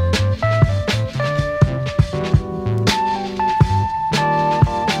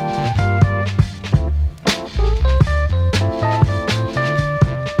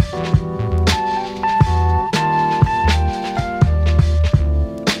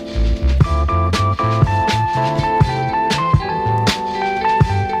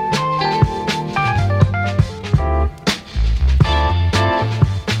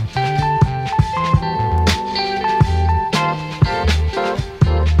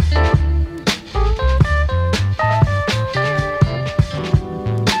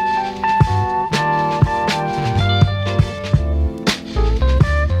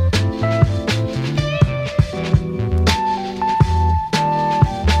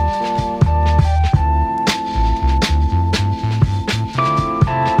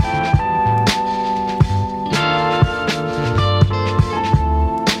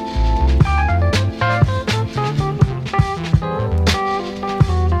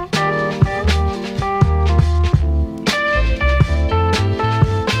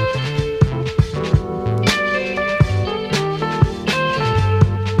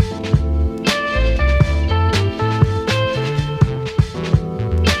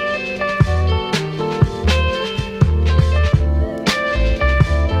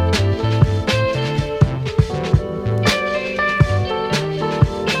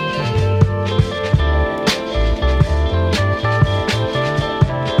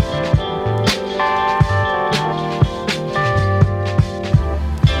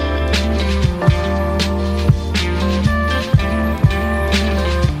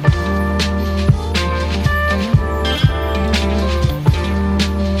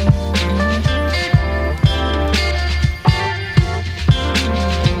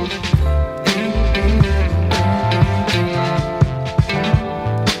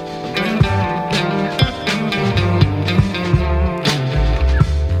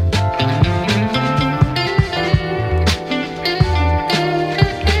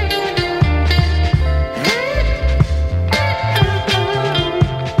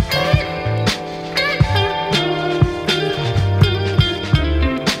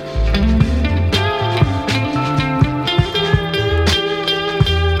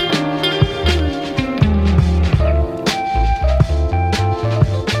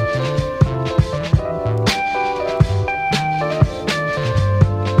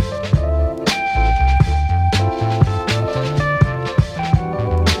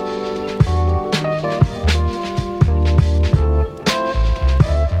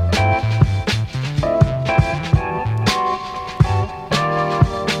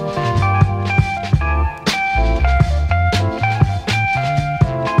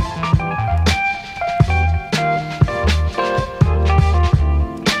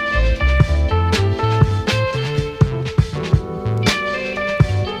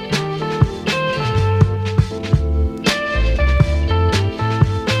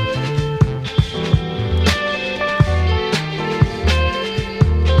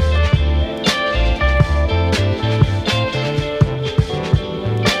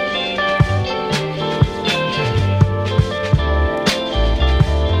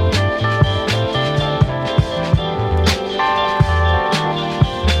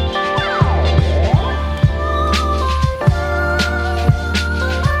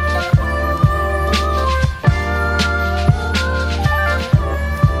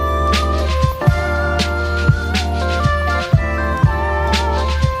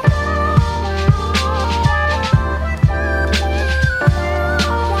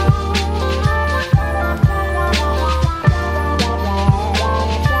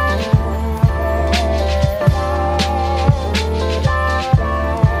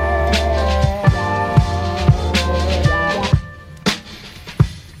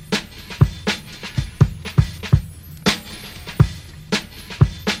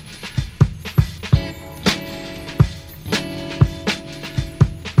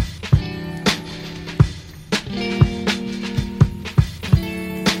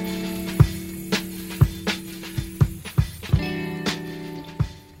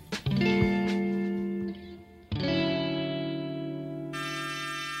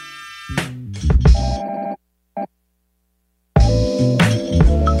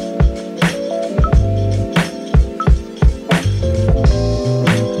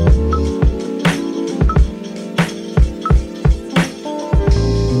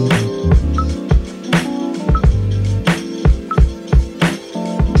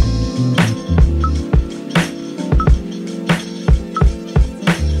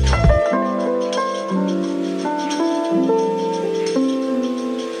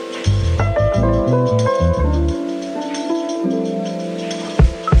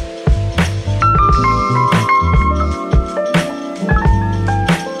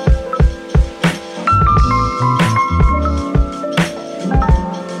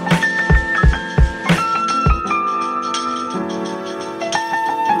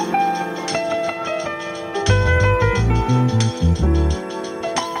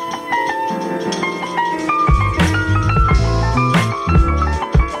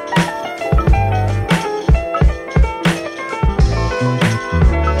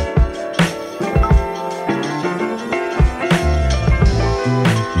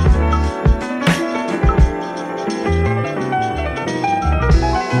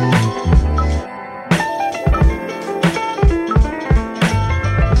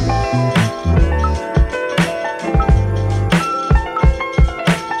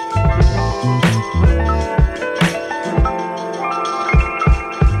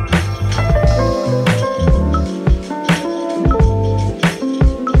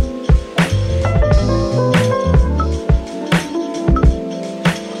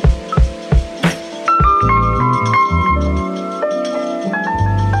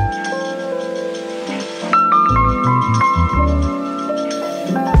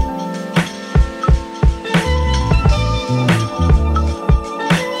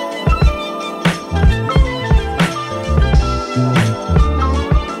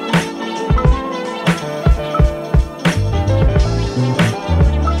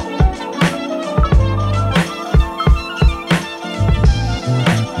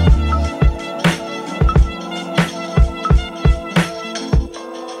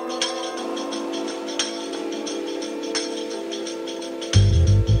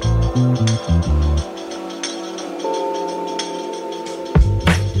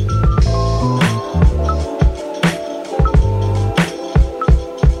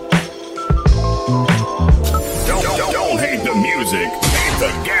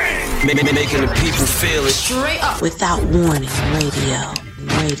 Making the people feel it. Straight up. Without Warning Radio.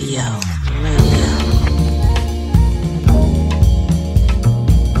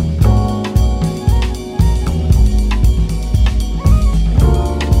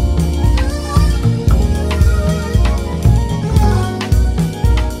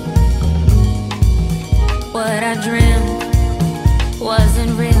 What I dreamed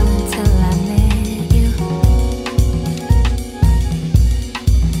wasn't real until I met you.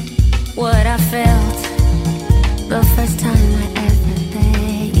 What I felt the first time I ever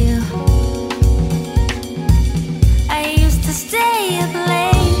met you. I used to stay up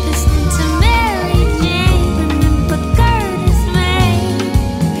late listening to Mary Jane, remember Curtis May.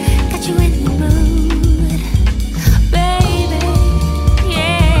 Got you in the mood, baby,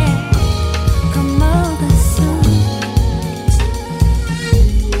 yeah. Come over soon.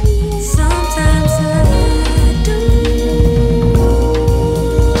 Sometimes I do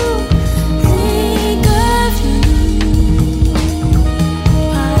think of you.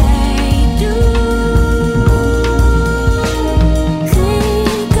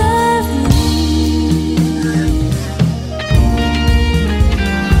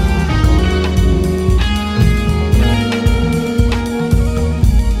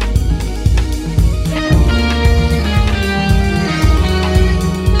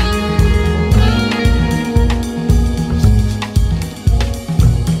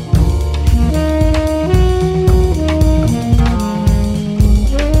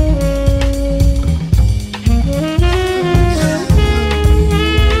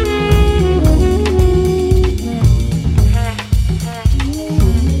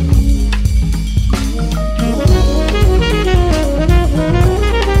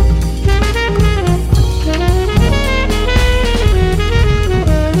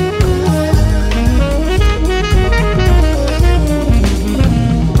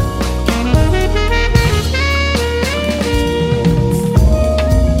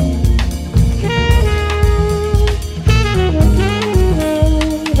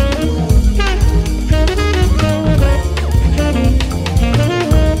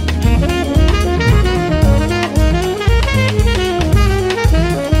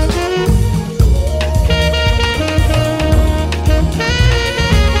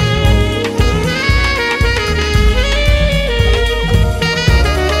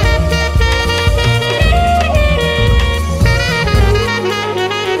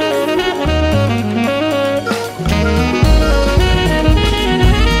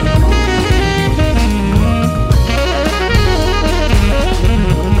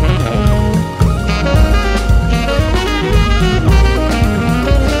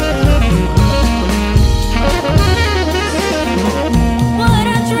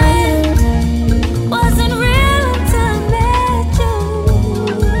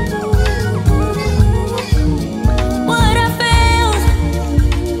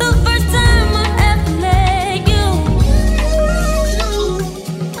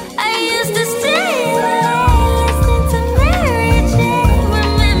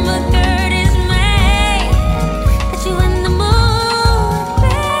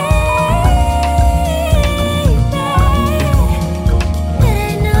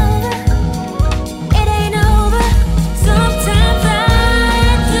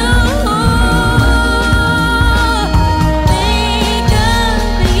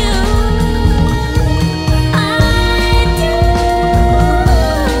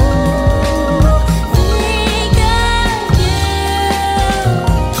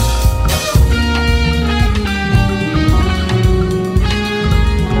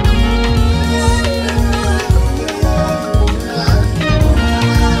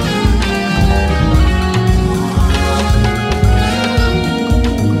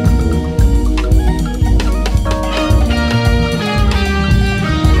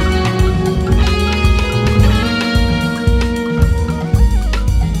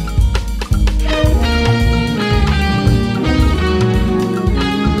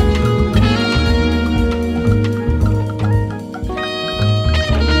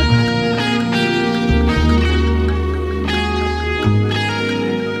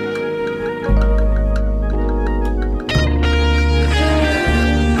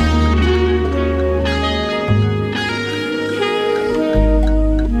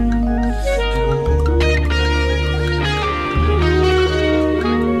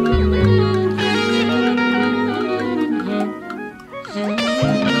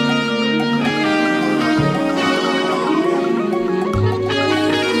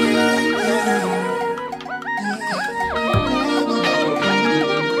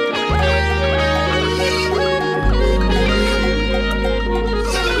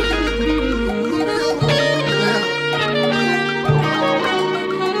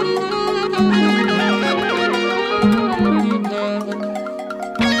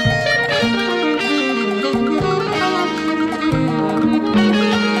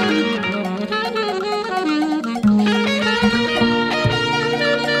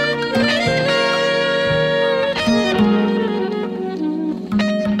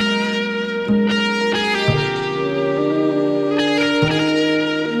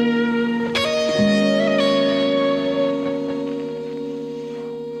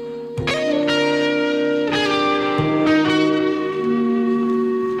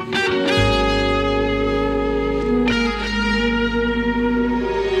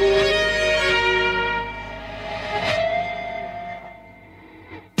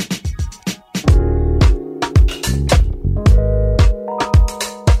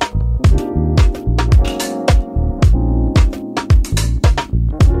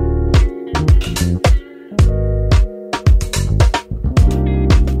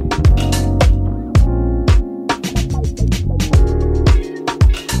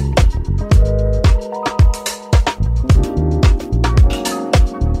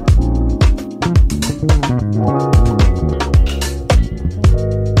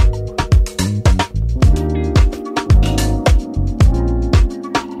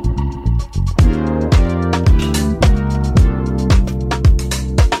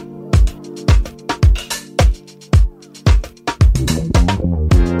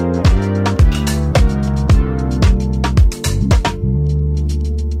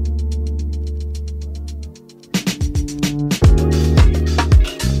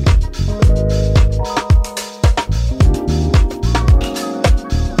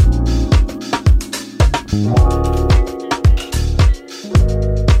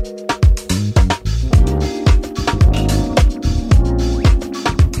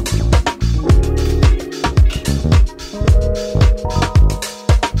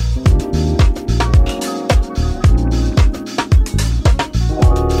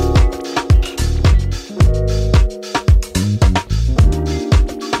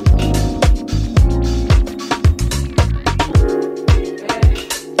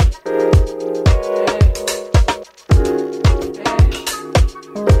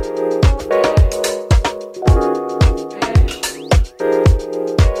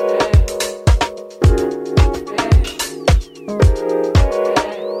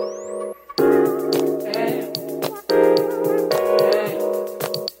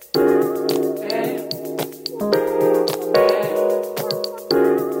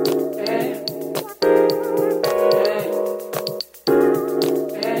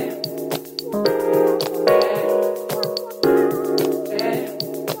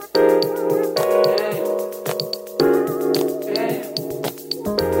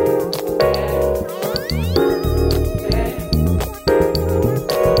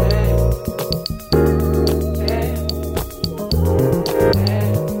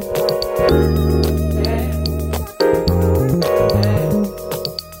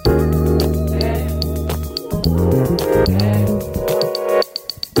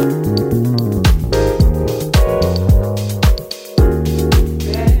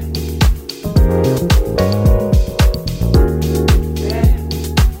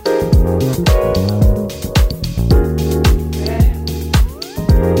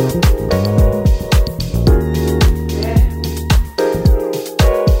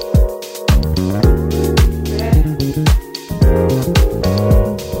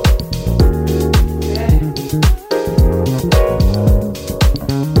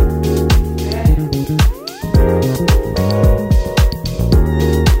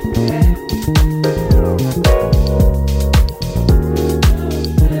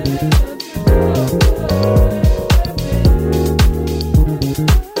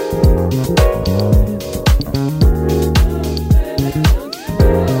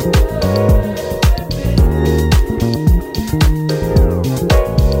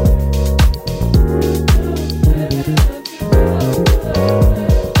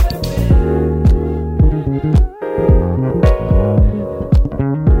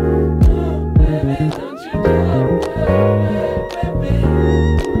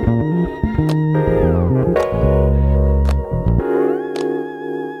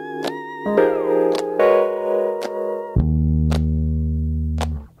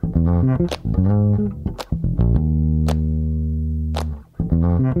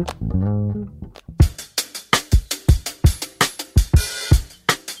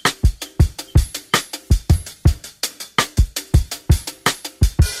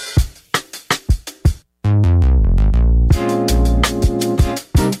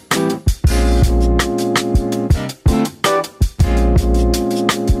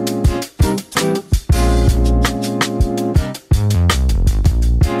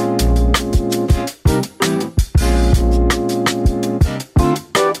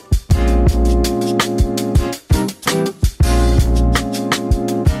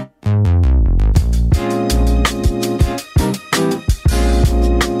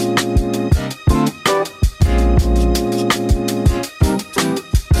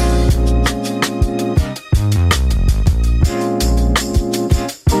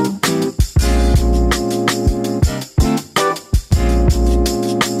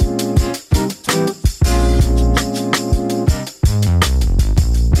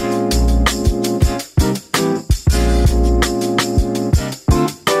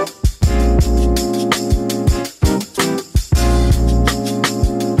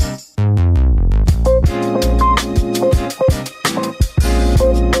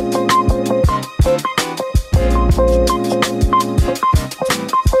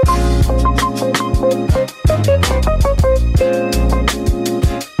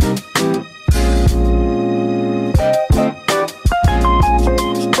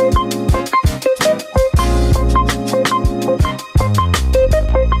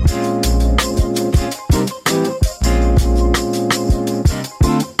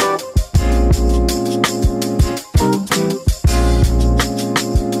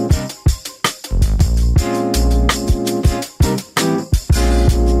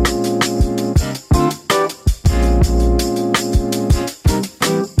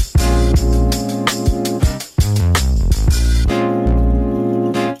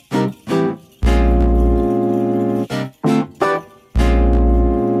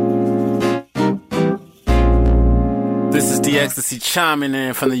 Ecstasy chiming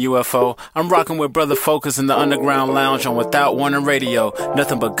in from the UFO. I'm rocking with Brother Focus in the Underground Lounge on Without Warning Radio.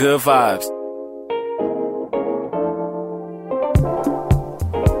 Nothing but good vibes.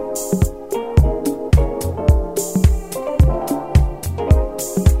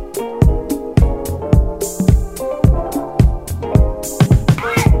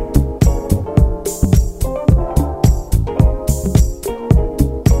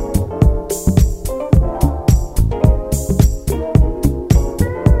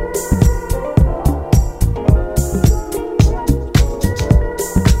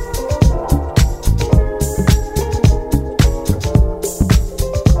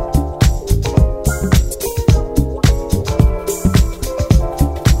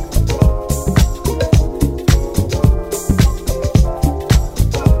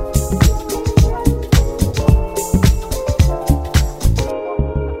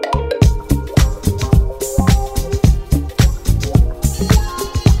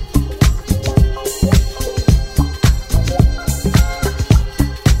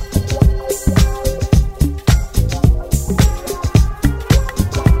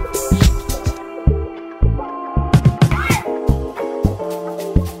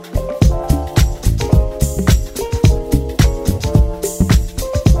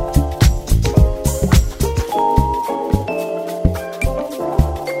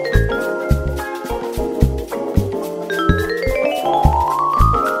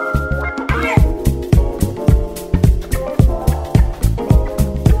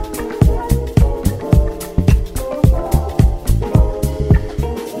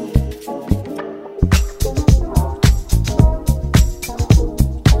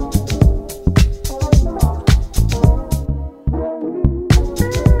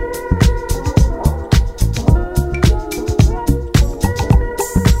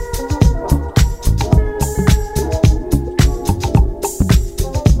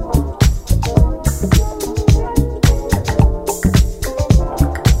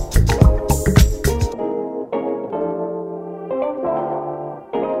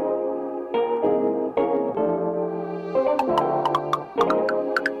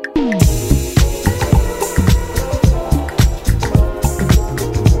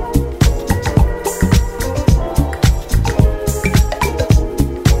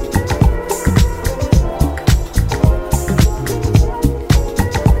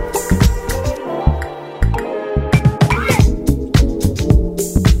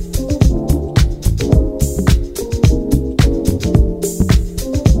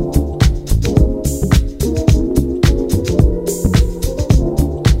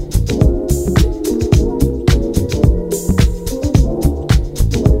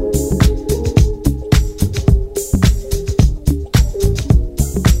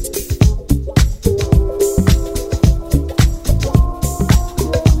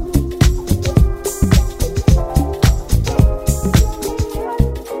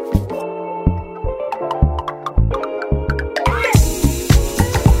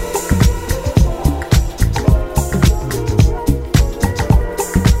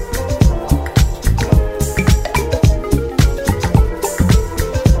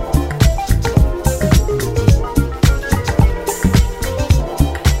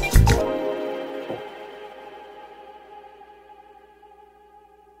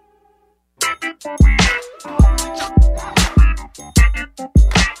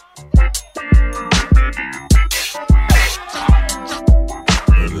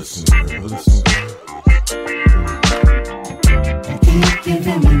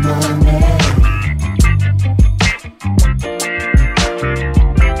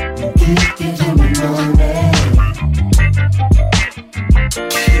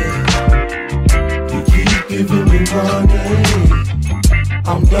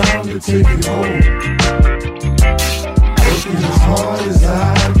 take it home. Working as hard as I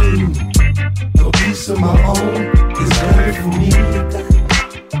do, a piece of my own is better for me.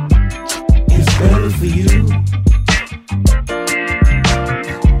 It's better for you.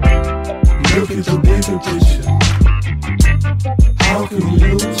 Look at the bigger picture. How can we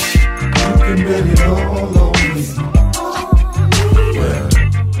lose? You can bet it all on me. Well,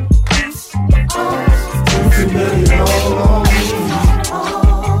 you can bet it all on me.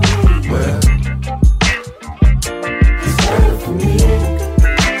 Well, it's better for me.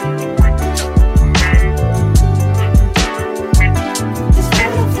 It's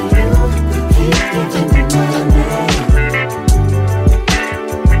better for you.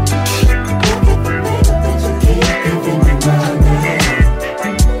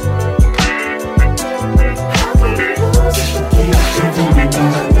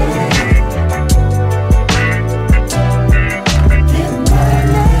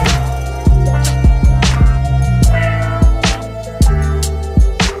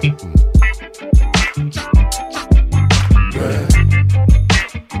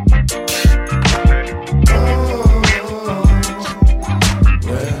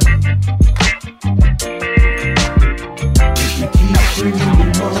 Keep thinking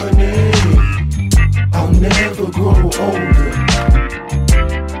of my name.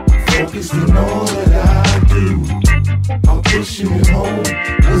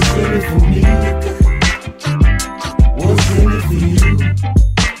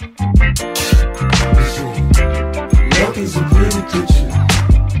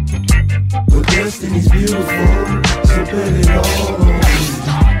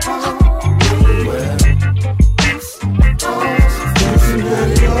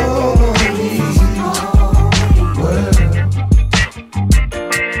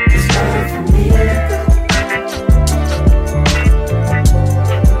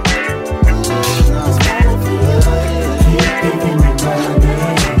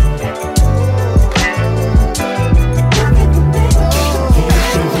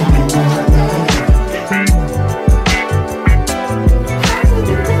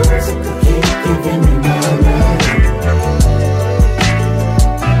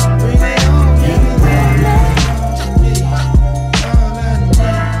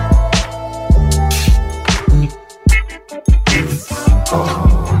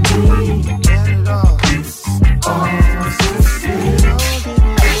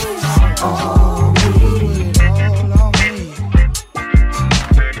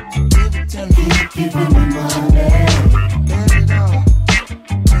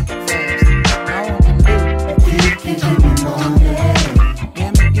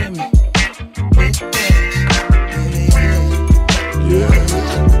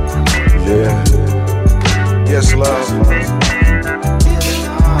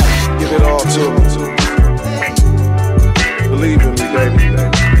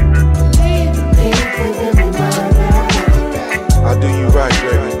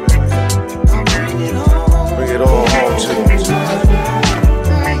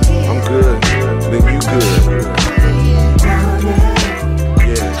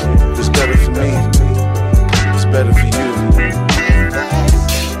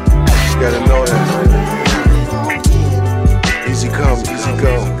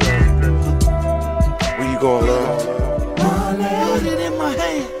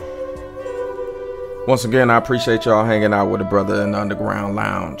 Once again, I appreciate y'all hanging out with a brother in the Underground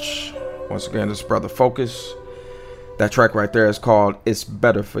Lounge. Once again, this is Brother Focus. That track right there is called It's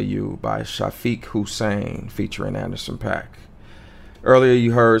Better For You by Shafiq Hussein featuring Anderson .Paak. Earlier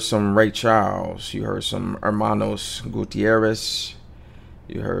you heard some Ray Charles, you heard some Hermanos Gutierrez,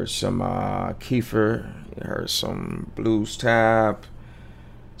 you heard some Kiefer, you heard some Blues Tab,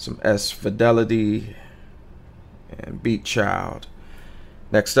 some S Fidelity, and Beat Child.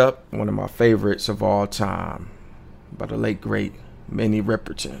 Next up, one of my favorites of all time by the late great Minnie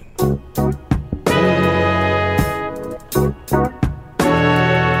Riperton.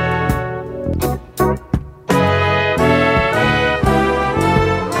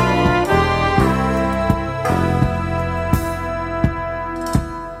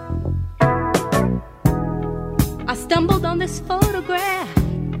 I stumbled on this photograph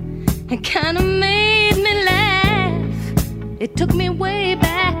and kind of made me laugh. It took me way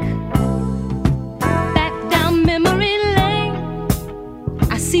back down memory lane.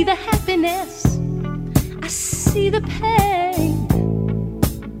 I see the happiness, I see the pain.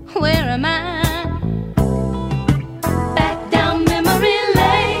 Where am I? Back down memory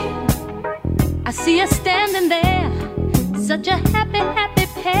lane. I see us standing there, such a happy, happy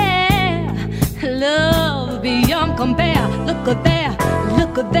pair. Love beyond compare. Look at there,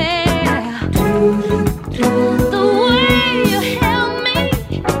 look at there. The way you held me,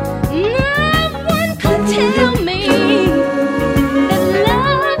 no one could tell me that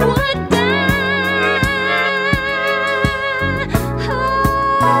love would die.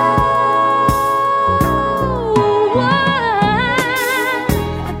 Oh, why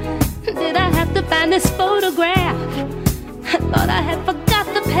did I have to find this photograph? I thought I had forgot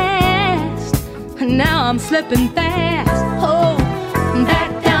the past. Now I'm slipping fast. Oh,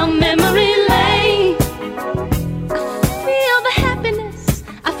 back down memory lane. I feel the happiness,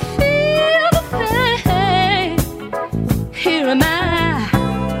 I feel the pain. Here am I,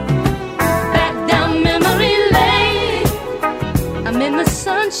 back down memory lane. I'm in the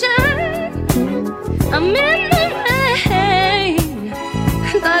sunshine, I'm in the rain.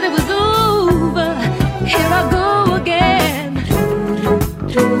 Thought it was over, here I go again.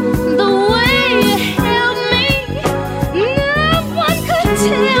 The way you held me, no one could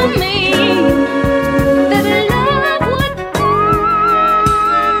tell me that love would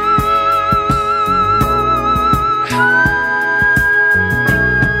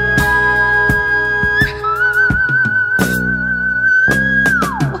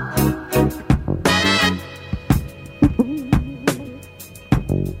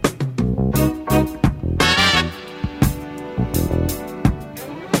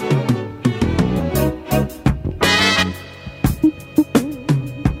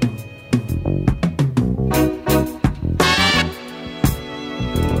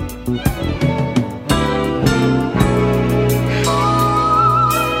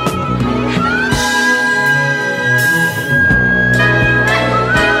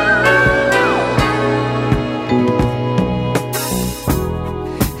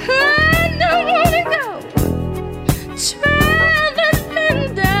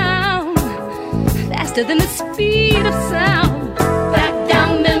faster than the speed of sound. Back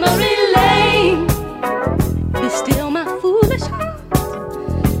down memory lane. Be still, my foolish heart.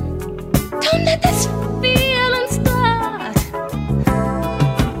 Don't let this feeling start.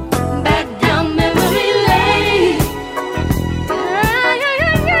 Back down memory lane. I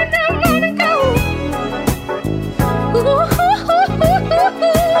don't wanna go. Ooh.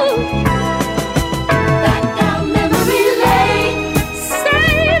 Back down memory lane.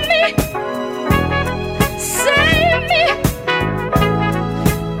 Save me. Save me.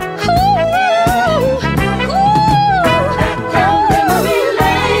 Ooh. Back down memory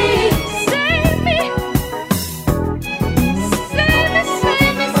lane. Save me.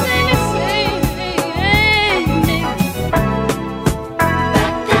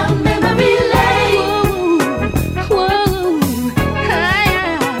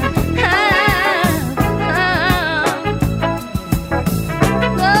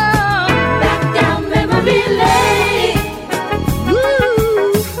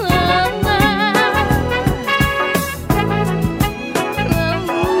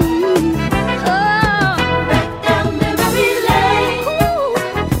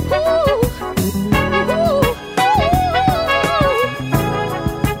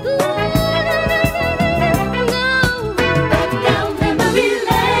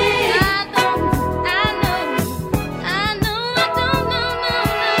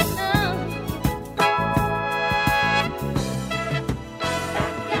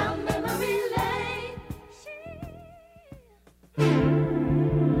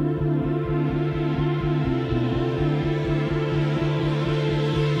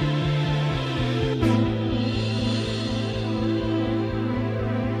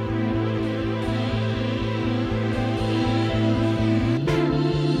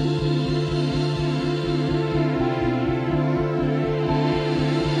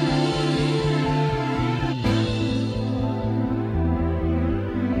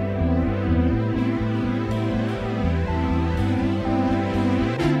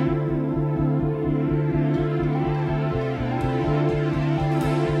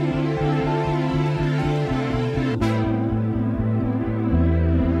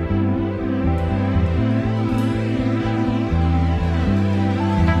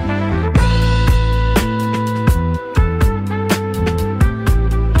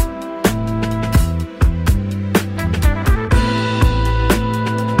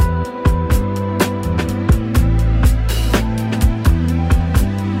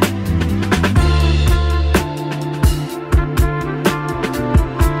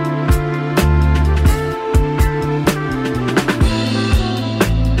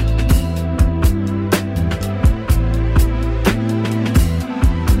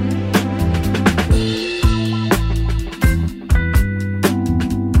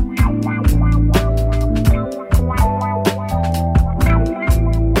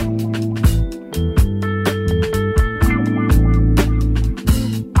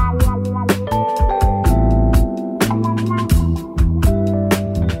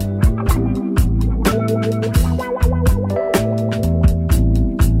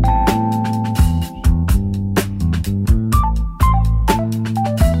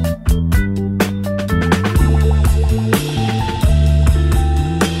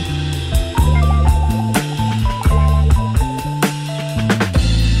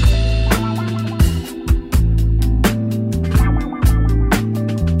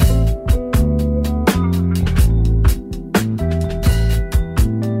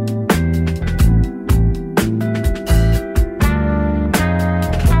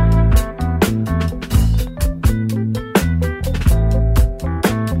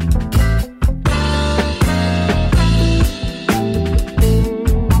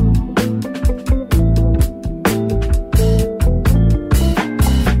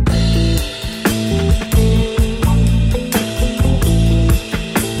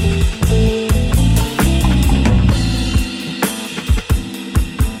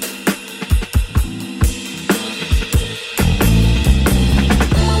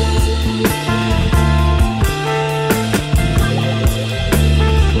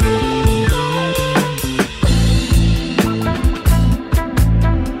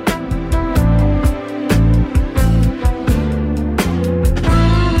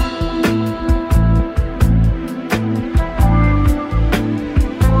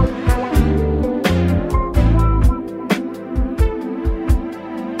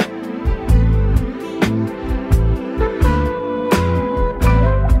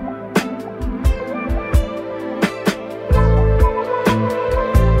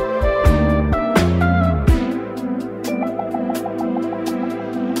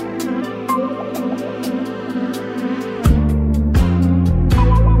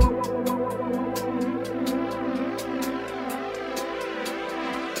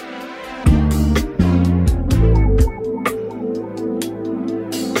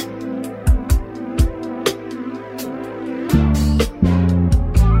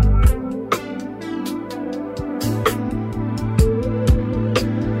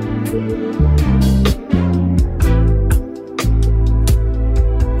 Appreciate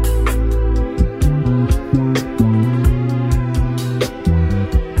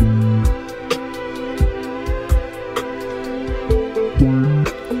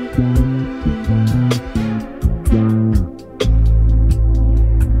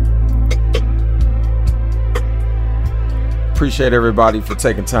everybody for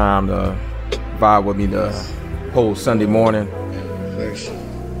taking time to vibe with me the whole Sunday morning.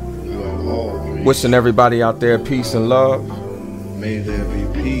 Wishing everybody out there peace and love. May there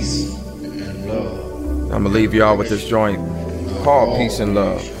be peace and love. I'm gonna leave y'all with this joint called Peace and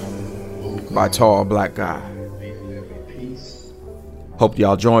Love by Tall Black Guy. Hope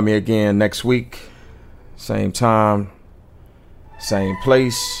y'all join me again next week. Same time, same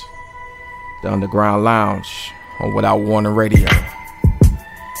place. The Underground Lounge on Without Warning Radio.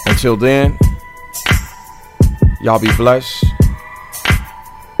 Until then, y'all be blessed.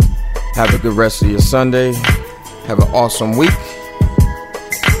 Have a good rest of your Sunday. Have an awesome week.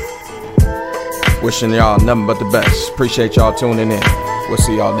 Wishing y'all nothing but the best. Appreciate y'all tuning in. We'll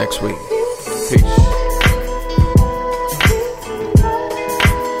see y'all next week. Peace.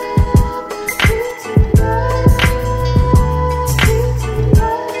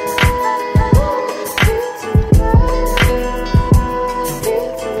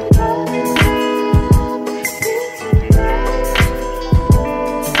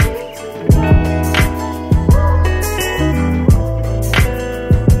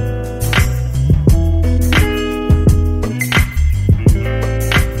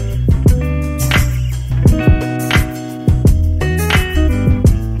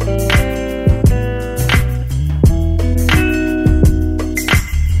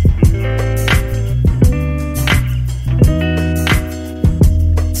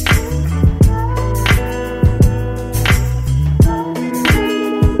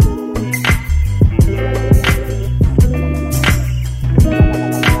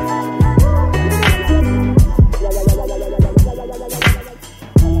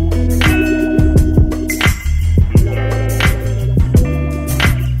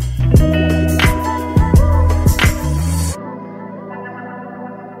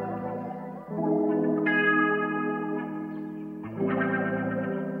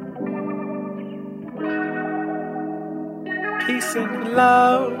 Peace and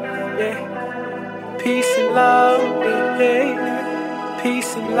love, yeah. Peace and love, yeah.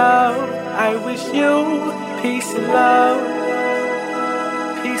 Peace and love. I wish you peace and love.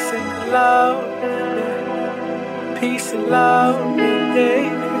 Peace and love, yeah. Peace and love,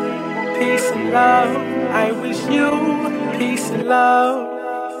 yeah. Peace and love. I wish you peace and love.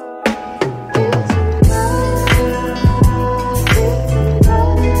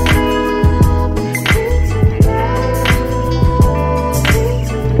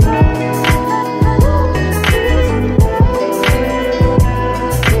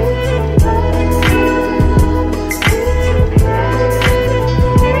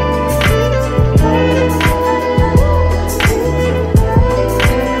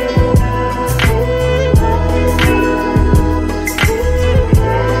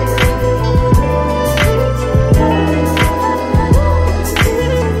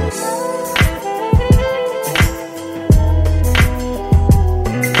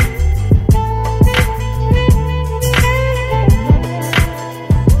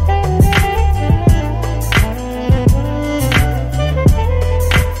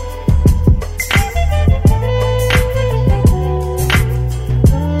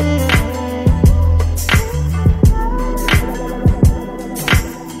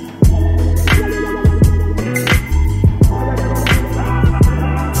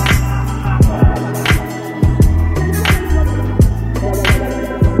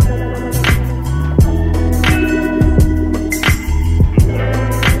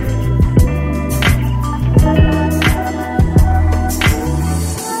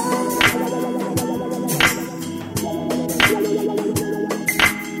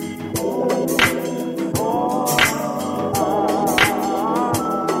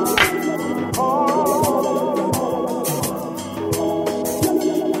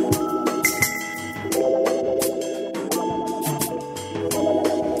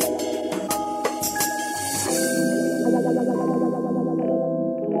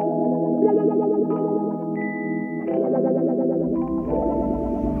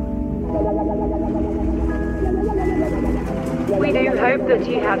 We do hope that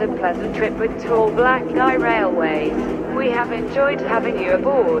you had a pleasant trip with Tall Black Guy Railways. We have enjoyed having you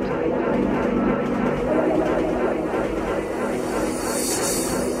aboard.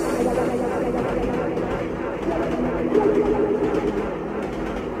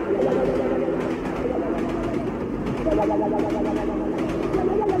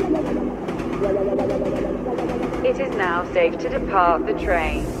 now safe to depart the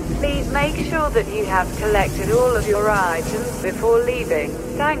train. Please make sure that you have collected all of your items before leaving.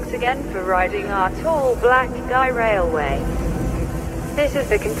 Thanks again for riding our tall black guy railway. This is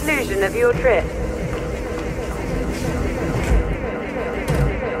the conclusion of your trip.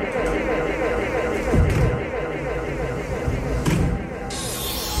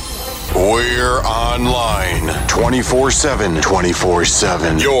 We're online 24/7.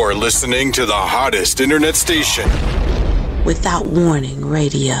 24/7. You're listening to the hottest internet station. Without Warning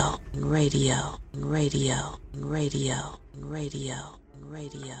Radio. Radio. Radio. Radio. Radio.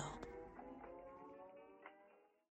 Radio.